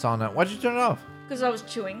 Yeah, it's on that. Why'd you turn it off? Because I was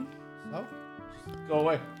chewing. Oh, go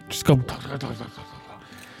away. Just go.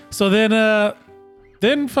 So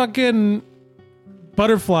then fucking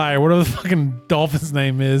Butterfly or whatever the fucking dolphin's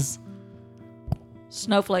name is,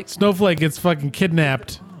 Snowflake. Snowflake gets fucking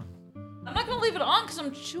kidnapped. I'm not gonna leave it on because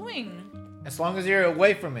I'm chewing. As long as you're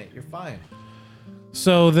away from it, you're fine.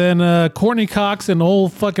 So then Courtney Cox and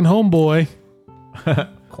old fucking homeboy,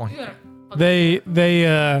 Corny.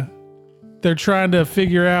 they're trying to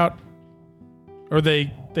figure out, or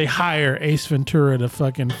they hire Ace Ventura to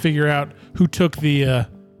fucking figure out who took the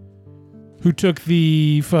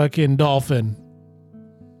fucking dolphin.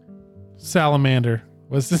 Salamander.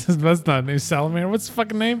 What's this? That's not name. Salamander. What's the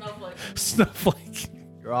fucking name? Snowflake.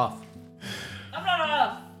 You're off. I'm not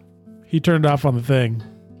off. He turned off on the thing.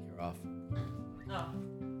 You're off. No.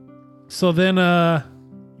 So then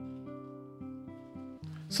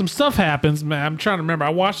some stuff happens, man. I'm trying to remember. I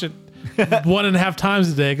watched it 1.5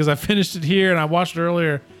 times a day because I finished it here and I watched it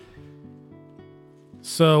earlier.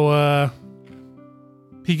 So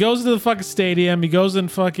he goes to the fucking stadium. He goes in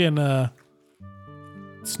fucking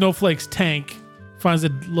Snowflake's tank, finds a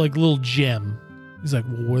like little gem. He's like,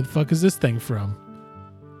 well, where the fuck is this thing from?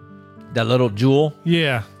 That little jewel.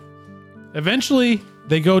 Yeah. Eventually,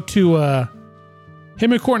 they go to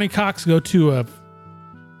him and Courtney Cox go to a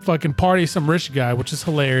fucking party, some rich guy, which is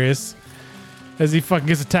hilarious. As he fucking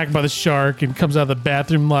gets attacked by the shark and comes out of the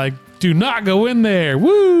bathroom like, do not go in there.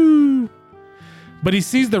 Woo! But he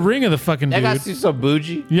sees the ring of the fucking That dude. guy seems so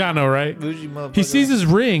bougie. Yeah, I know, right? Bougie motherfucker. He sees his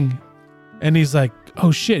ring and he's like,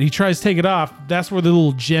 oh shit. He tries to take it off. That's where the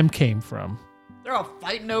little gem came from. They're all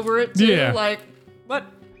fighting over it too. Yeah. Like, what?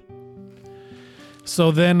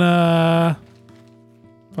 So then, like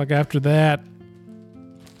after that,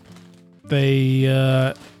 they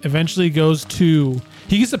eventually goes to.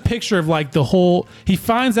 He gets a picture of like the whole. He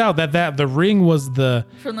finds out that the ring was the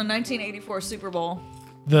From the 1984 Super Bowl.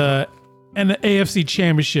 and the AFC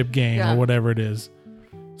Championship game Yeah. or whatever it is.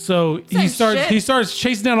 So Same he shit. starts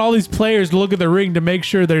chasing down all these players to look at the ring to make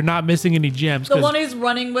sure they're not missing any gems. The 'cause- one he's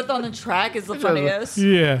running with on the track is the funniest.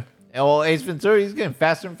 yeah. Well, Ace Ventura, he's getting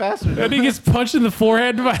faster and faster. And he gets punched in the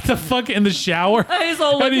forehead by the fuck in the shower. He's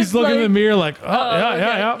all And he's looking in the mirror like, oh, yeah, okay.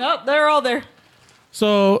 yeah, yeah. Nope, they're all there.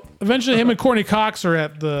 So eventually, him and Courtney Cox are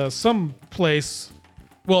at some place.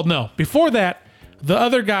 Well, no. Before that, the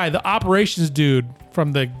other guy, the operations dude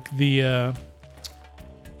from the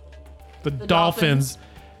Dolphins,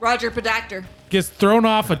 Roger Podacter. gets thrown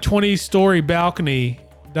off a 20-story balcony,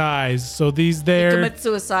 dies. So these there, Commits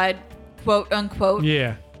suicide, quote unquote.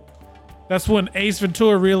 yeah. That's when Ace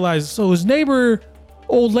Ventura realizes. So his neighbor,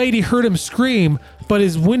 old lady, heard him scream, but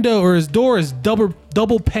his window or his door is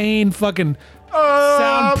double pane, fucking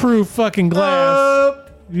soundproof fucking glass.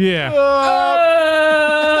 Yeah.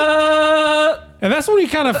 And that's when you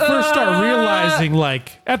kind of first start realizing,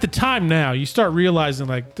 like, at the time now, you start realizing,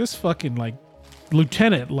 like, this fucking, like,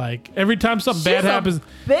 lieutenant, like, every time something bad She's a happens,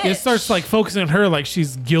 bitch. it starts, like, focusing on her like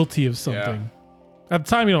she's guilty of something. At the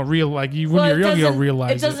time, you don't realize, like, when Well, you're young, you don't it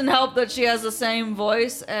realize doesn't help that she has the same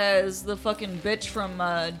voice as the fucking bitch from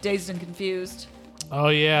Dazed and Confused. Oh,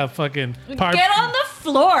 yeah, fucking. Get on the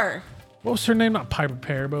floor. What was her name? Not Piper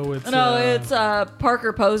Parabo. It's, No, it's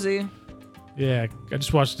Parker Posey. Yeah, I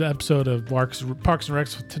just watched the episode of Parks and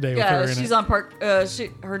Recs today with her Yeah, in she's it. on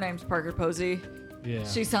her name's Parker Posey. Yeah.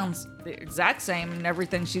 She sounds the exact same in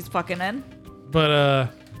everything she's fucking in. But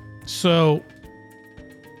so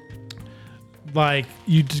like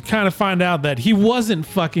you kind of find out that he wasn't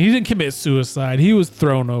fucking. He didn't commit suicide. He was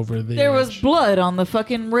thrown over the. There was edge. blood on the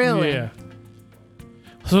fucking railing. Yeah.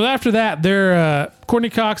 So after that, they're Courtney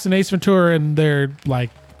Cox and Ace Ventura and their like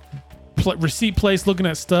receipt place looking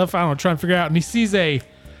at stuff. I don't know, trying to figure out. And he sees a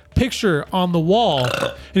picture on the wall,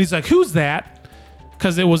 and he's like, "Who's that?"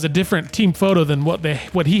 Because it was a different team photo than what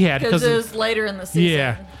he had. Because it was later in the season.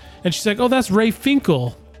 Yeah. And she's like, "Oh, that's Ray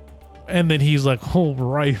Finkel." And then he's like, "Oh,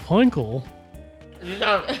 Ray Finkel." It's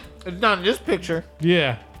not in this picture.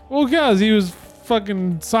 Yeah. Well, guys, he was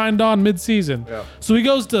fucking signed on mid-season. Yeah. So he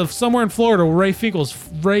goes to somewhere in Florida where Ray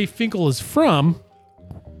Finkel is from.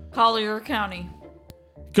 Collier County.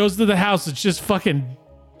 Goes to the house. It's just fucking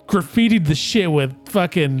graffitied the shit with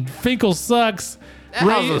fucking Finkel sucks. That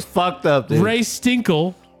house was fucked up, dude. Ray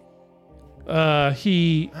Stinkle.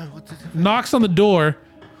 He knocks on the door.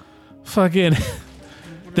 Fucking.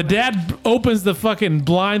 The dad opens the fucking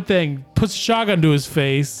blind thing, puts a shotgun to his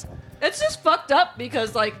face. It's just fucked up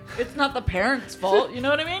because, like, it's not the parents' fault. You know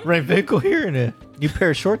what I mean? Ray Finkel here in a new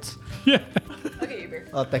pair of shorts. Yeah. Look at you, beer.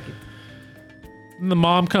 Oh, thank you. And the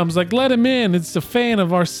mom comes like, "Let him in. It's a fan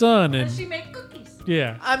of our son." And Does she make cookies?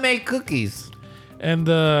 yeah. I made cookies. And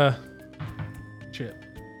shit.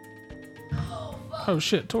 Oh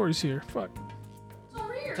shit, Tori's here. Fuck. It's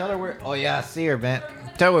over here. Tell her we're. Oh yeah, I see her, man.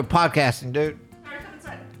 Tell her we're podcasting, dude. Alright, come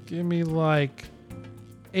inside. Give me like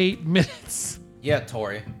 8 minutes. Yeah,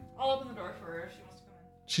 Tori. I'll open the door for her if she wants to come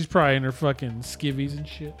in. She's probably in her fucking skivvies and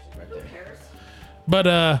shit. Who cares?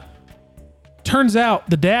 But turns out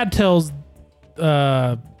the dad tells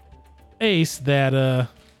Ace that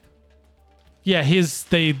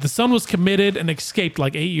the son was committed and escaped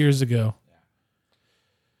like 8 years ago.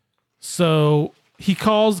 So he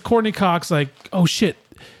calls Courtney Cox like, "Oh shit,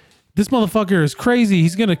 this motherfucker is crazy.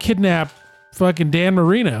 He's gonna kidnap fucking Dan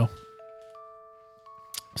Marino."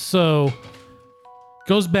 So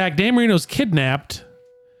goes back. Dan Marino's kidnapped.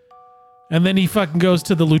 And then he fucking goes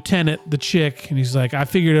to the lieutenant, the chick, and he's like, "I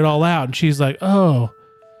figured it all out." And she's like, "Oh,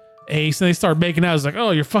 Ace." And they start making out. He's like, "Oh,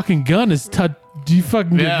 your fucking gun is you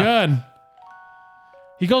fucking your gun."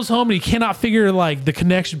 He goes home and he cannot figure like the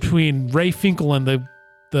connection between Ray Finkel and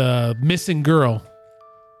the missing girl.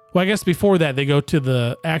 Well, I guess before that they go to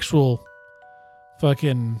the actual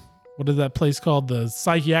fucking, what is that place called? The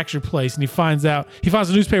psychiatric place. And he finds a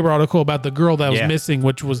newspaper article about the girl that was missing,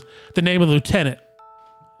 which was the name of the lieutenant.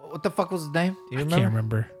 What the fuck was his name? Do you remember? I can't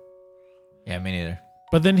remember. Yeah, me neither.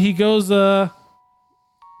 But then he goes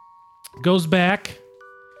back.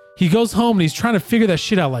 He goes home and he's trying to figure that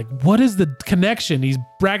shit out. Like, what is the connection? He's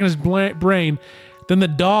racking his brain. Then the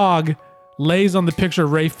dog lays on the picture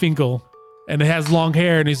of Ray Finkel and it has long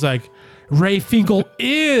hair. And he's like, "Ray Finkel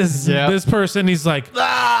is this person." He's like,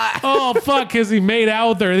 "Oh, fuck." Because he made out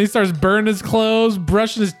with her. And he starts burning his clothes,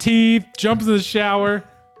 brushing his teeth, jumps in the shower.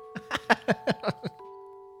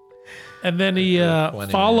 And then he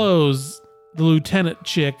follows the lieutenant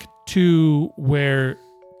chick to where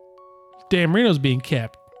Dan Marino's being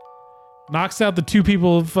kept. Knocks out the two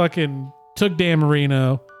people who fucking took Dan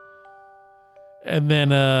Marino. And then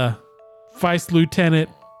fights the lieutenant,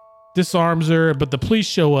 disarms her, but the police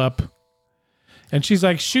show up. And she's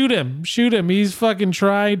like, shoot him. He's fucking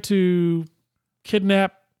tried to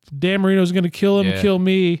kidnap Dan Marino's going to kill him, kill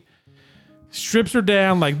me. Strips her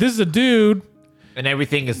down like, this is a dude. And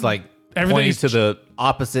everything is like pointing to the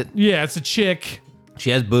opposite. Yeah, it's a chick. She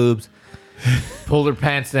has boobs. Pulled her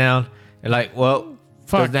pants down. And like, well,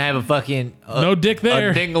 doesn't have a fucking... no dick there.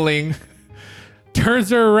 A dingling. Turns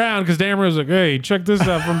her around because Dan Marino's like, "Hey, check this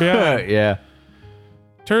out from behind." Yeah.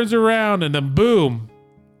 Turns her around and then boom.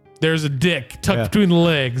 There's a dick tucked between the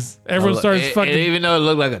legs. Everyone starts fucking... Even though it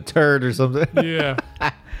looked like a turd or something. Yeah.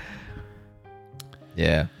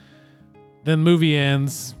 Yeah. Then movie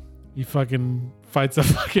ends. He fucking fights a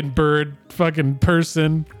fucking bird fucking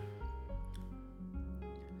person.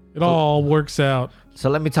 It all works out. So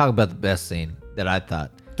let me talk about the best scene that I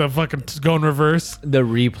thought. The fucking going reverse. The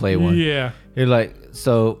replay one. Yeah. You're like,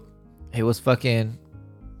 so it was fucking...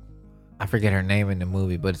 I forget her name in the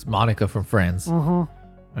movie, but it's Monica from Friends. Mm-hmm. All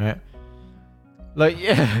right. Like,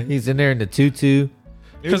 yeah, he's in there in the tutu.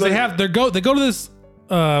 Because they go to this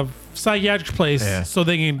psychiatric place so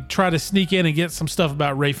they can try to sneak in and get some stuff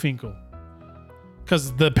about Ray Finkel.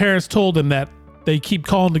 Because the parents told him that they keep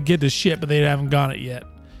calling to get this shit, but they haven't got it yet.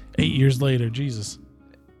 8 years later, Jesus.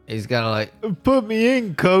 He's kind of like, "Put me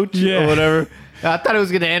in, coach," or whatever. I thought it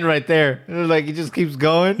was gonna end right there. It was like he just keeps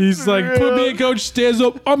going. He's like, "Put me in, coach." Stands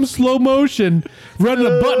up. I'm slow motion, running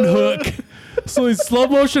a button hook. So he's slow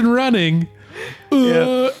motion running,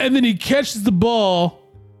 and then he catches the ball,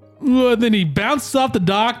 And then he bounces off the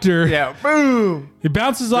doctor. Yeah, boom. He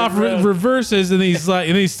bounces off, reverses, and he's like,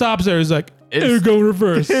 and he stops there. He's like, go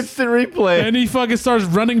reverse. Instant replay. And he fucking starts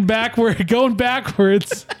running backward, going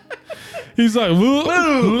backwards. He's like,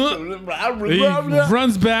 he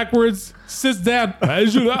runs backwards, sits down.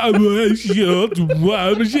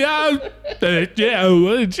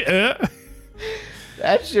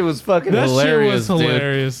 That shit was fucking That hilarious. shit was dude.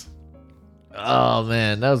 hilarious. Oh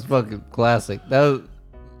man, that was fucking classic. That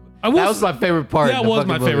That was my favorite part. That of the was fucking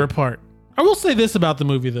my movie. favorite part. I will say this about the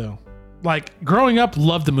movie though. Like growing up,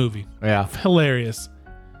 loved the movie. Yeah. Hilarious.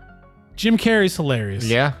 Jim Carrey's hilarious.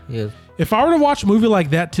 Yeah. Yeah. If I were to watch a movie like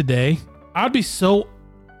that today, I'd be so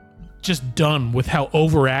just done with how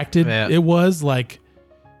overacted Yeah. it was. Like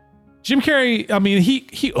Jim Carrey, I mean,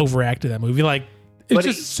 he overacted that movie. Like it's But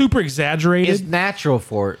just super exaggerated. It's natural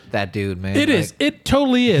for that dude, man. It is. It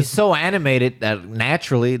totally He's is. so animated that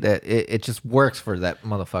naturally that it just works for that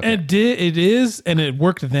motherfucker. And it is, and it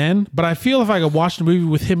worked then. But I feel if I could watch the movie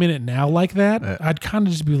with him in it now like that, I'd kind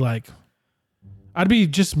of just be like, I'd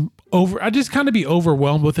just kind of be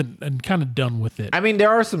overwhelmed with it and kind of done with it. I mean, there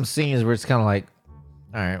are some scenes where it's kind of like,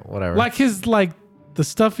 all right, whatever. Like the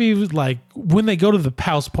stuff he was like when they go to the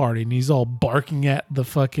house party and he's all barking at the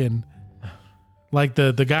fucking like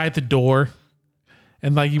the guy at the door,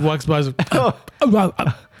 and like he walks by he's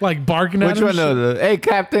like barking at which him. one? The hey,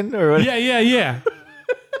 Captain, or what? Yeah.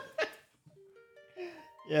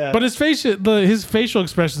 Yeah. But his facial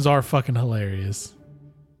expressions are fucking hilarious.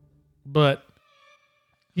 But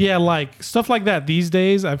yeah, like stuff like that these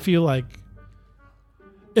days, I feel like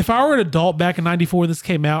if I were an adult back in '94 this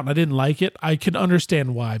came out and I didn't like it, I could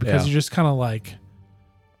understand why, because you're just kind of like,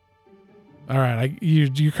 all right,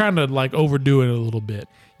 you're kind of like overdoing it a little bit.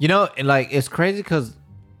 You know, and like it's crazy because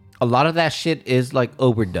a lot of that shit is like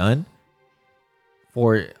overdone.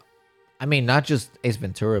 For, I mean, not just Ace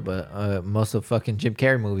Ventura, but most of fucking Jim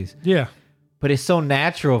Carrey movies. Yeah, But it's so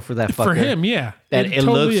natural for that fucker for him, yeah, that it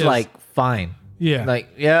totally looks is. like fine. Yeah, Like,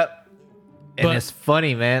 yep. And But it's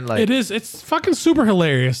funny, man. Like, it is. It's fucking super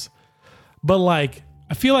hilarious. But like,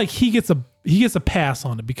 I feel like he gets a pass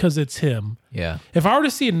on it because it's him. yeah. If I were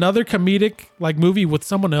to see another comedic like movie with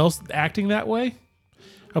someone else acting that way,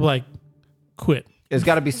 I'd be like, quit. It's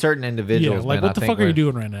got to be certain Yeah, individuals. like man, what the I fuck think, are you where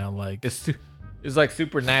doing right now? Like, It's like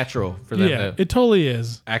supernatural for them yeah, to it totally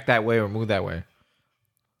is. act that way or move that way.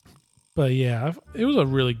 But yeah, it was a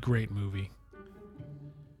really great movie.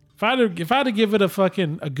 If I had to give it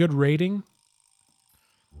a good rating,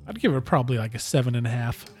 I'd give it probably like a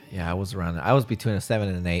 7.5. Yeah, I was around. I was between a 7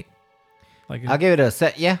 and an 8. Like, I'll give it a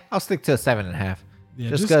set. Yeah, I'll stick to a 7.5. yeah,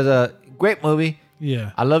 Just because great movie.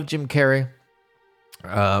 yeah, I love Jim Carrey.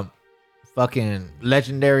 Fucking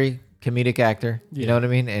legendary comedic actor. You Yeah. know what I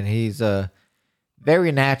mean? And he's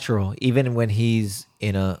very natural, even when he's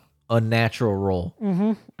in a unnatural role.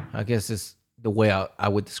 Mm-hmm. I guess it's the way I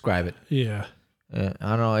would describe it. yeah, I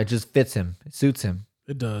don't know. It just fits him. It suits him.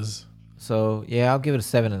 it does. So yeah, I'll give it a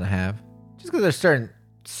 7.5. Just because there's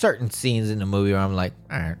certain scenes in the movie where I'm like,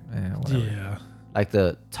 all right, whatever. Yeah, Like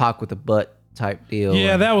the talk with the butt type deal.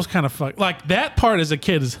 yeah, And that was kind of fuck. Like that part as a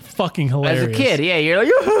kid is fucking hilarious. as a kid, yeah, you're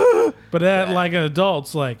like, all But that like an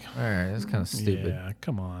adult's like, right, that's kind of stupid. yeah,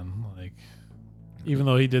 come on, like. Even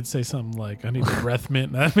though he did say something like, "I need a breath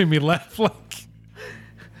mint," that made me laugh. Like,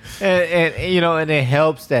 And you know, and it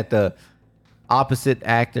helps that the opposite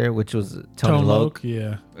actor, which was Tony Tone Loke,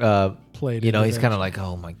 yeah, played. you it know, he's there. kind of like,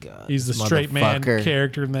 oh my god, He's the this straight man motherfucker.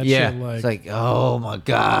 character in that Yeah, shit. Like, it's like, oh my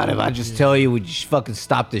god, if I just tell you, would you fucking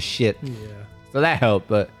stop this shit? yeah, So that helped,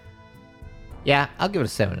 but yeah, I'll give it a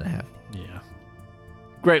 7.5. yeah.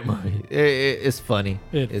 Great movie. It's funny.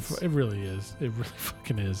 It It's really is. It really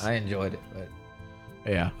fucking is. I enjoyed it, but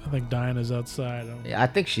yeah, I think Diana's outside. yeah, I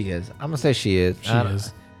think she is. I'm gonna say she is. She I don't-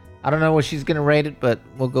 is I don't know what she's gonna rate it, but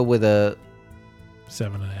we'll go with a.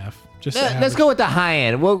 7.5. Just Let's average. go with the high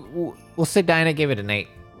end. We'll say Diana gave it an 8.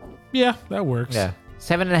 Yeah, that works. Yeah,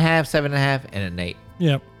 7.5, 7.5, and an 8.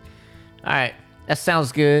 Yep. All right, that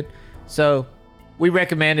sounds good. So we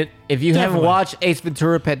recommend it. If you haven't Definitely. watched Ace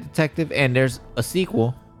Ventura: Pet Detective, and there's a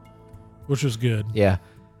sequel, Which was good. yeah,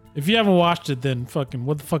 If you haven't watched it, then fucking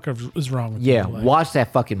what the fuck is wrong with yeah, you? Like, watch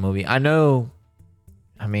that fucking movie. I know.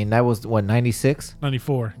 I mean, that was what 96,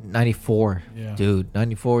 94. 94. Yeah. Dude,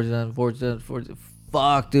 94, 94.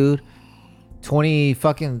 Fuck, dude. 20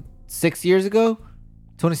 fucking 6 years ago,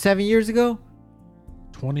 27 years ago.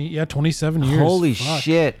 27 years. Holy Fuck.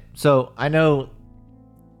 shit. So I know,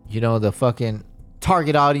 you know, the fucking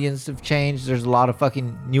target audience have changed. There's a lot of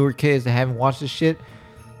fucking newer kids that haven't watched this shit.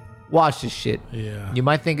 Watch this shit. Yeah. You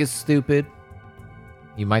might think it's stupid.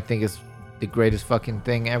 You might think it's the greatest fucking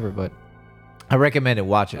thing ever, but I recommend it.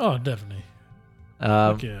 Watch it. Oh, definitely.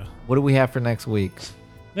 Um, Yeah. What do we have for next week?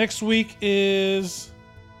 Next week is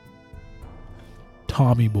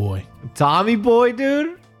Tommy Boy. Tommy Boy,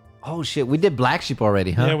 dude. Oh shit, we did Black Sheep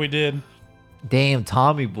already, huh? Yeah, we did. Damn,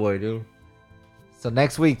 Tommy Boy, dude. So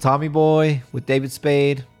next week, Tommy Boy with David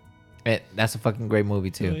Spade. That's a fucking great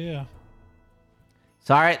movie too. Yeah.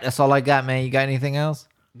 So all right, that's all I got, man. You got anything else?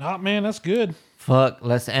 Nah, man, that's good. Fuck,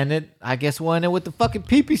 let's end it. I guess we'll end it with the fucking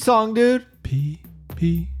pee-pee song, dude. P.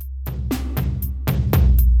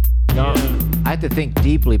 No, I had to think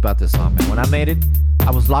deeply about this song, man. When I made it,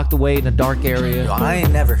 I was locked away in a dark area. Yo, I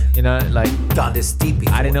ain't never You know, like gone this deep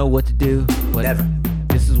before. I didn't know what to do. But Never.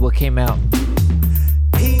 This is what came out.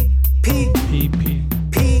 P, P, P. P,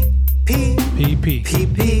 P, P. P, P,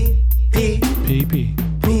 P, P.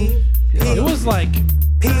 P, It was like,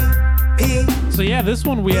 P, P. so yeah, this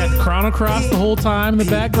one we had Chrono Cross the whole time in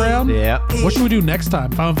the background. Yeah, What should we do next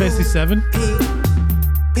time? Final Fantasy 7?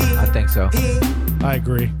 I think so. I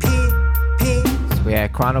agree. So we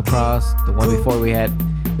had Chrono Cross. The one before we had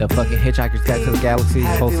the fucking Hitchhiker's Guide to the Galaxy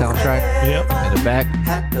whole soundtrack Yep. in the back.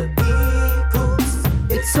 At the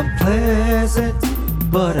P-Poops. It's so pleasant,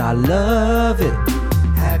 but I love it.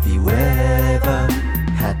 Have you ever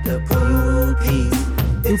had the poopies?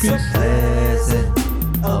 It's so pleasant,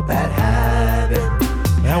 a bad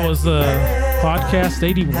habit. That was Podcast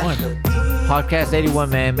 81. Podcast 81,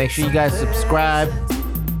 man. Make sure you guys subscribe,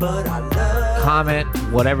 But I love comment,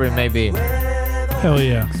 whatever it may be. Hell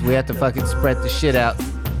yeah. We have to fucking spread the shit out,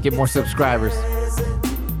 get more subscribers.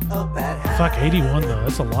 a bad habit. Fuck, 81 though.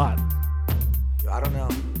 That's a lot. I don't know.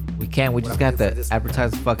 We can't. We just got to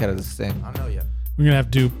advertise the fuck out of this thing. I don't know yet. We're going to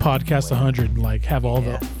have to do Podcast 100 and like have all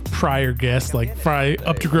the prior guests, like Fry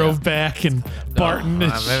Up to Grove back and Barton.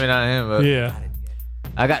 And Maybe not him, but yeah.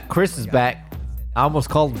 I got Chris is back. I almost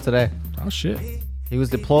called him today. Oh, shit. He was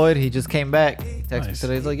deployed. He just came back. He texted me Nice.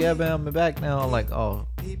 today. He's like, "Yeah, man, I'm back now." I'm like, "Oh,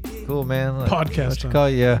 cool, man." Like, Podcast what you time. call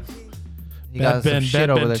you? Yeah. You got some shit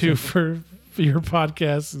over there too for your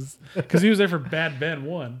podcast because he was there for Bad Ben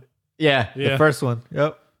 1. Yeah, Yeah. the first one.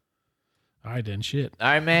 Yep. I didn't shit. All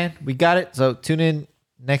right, man. We got it. So tune in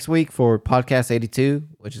next week for podcast 82,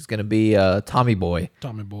 which is going to be Tommy Boy.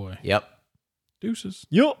 Tommy Boy. Yep. Deuces.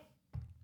 Yup.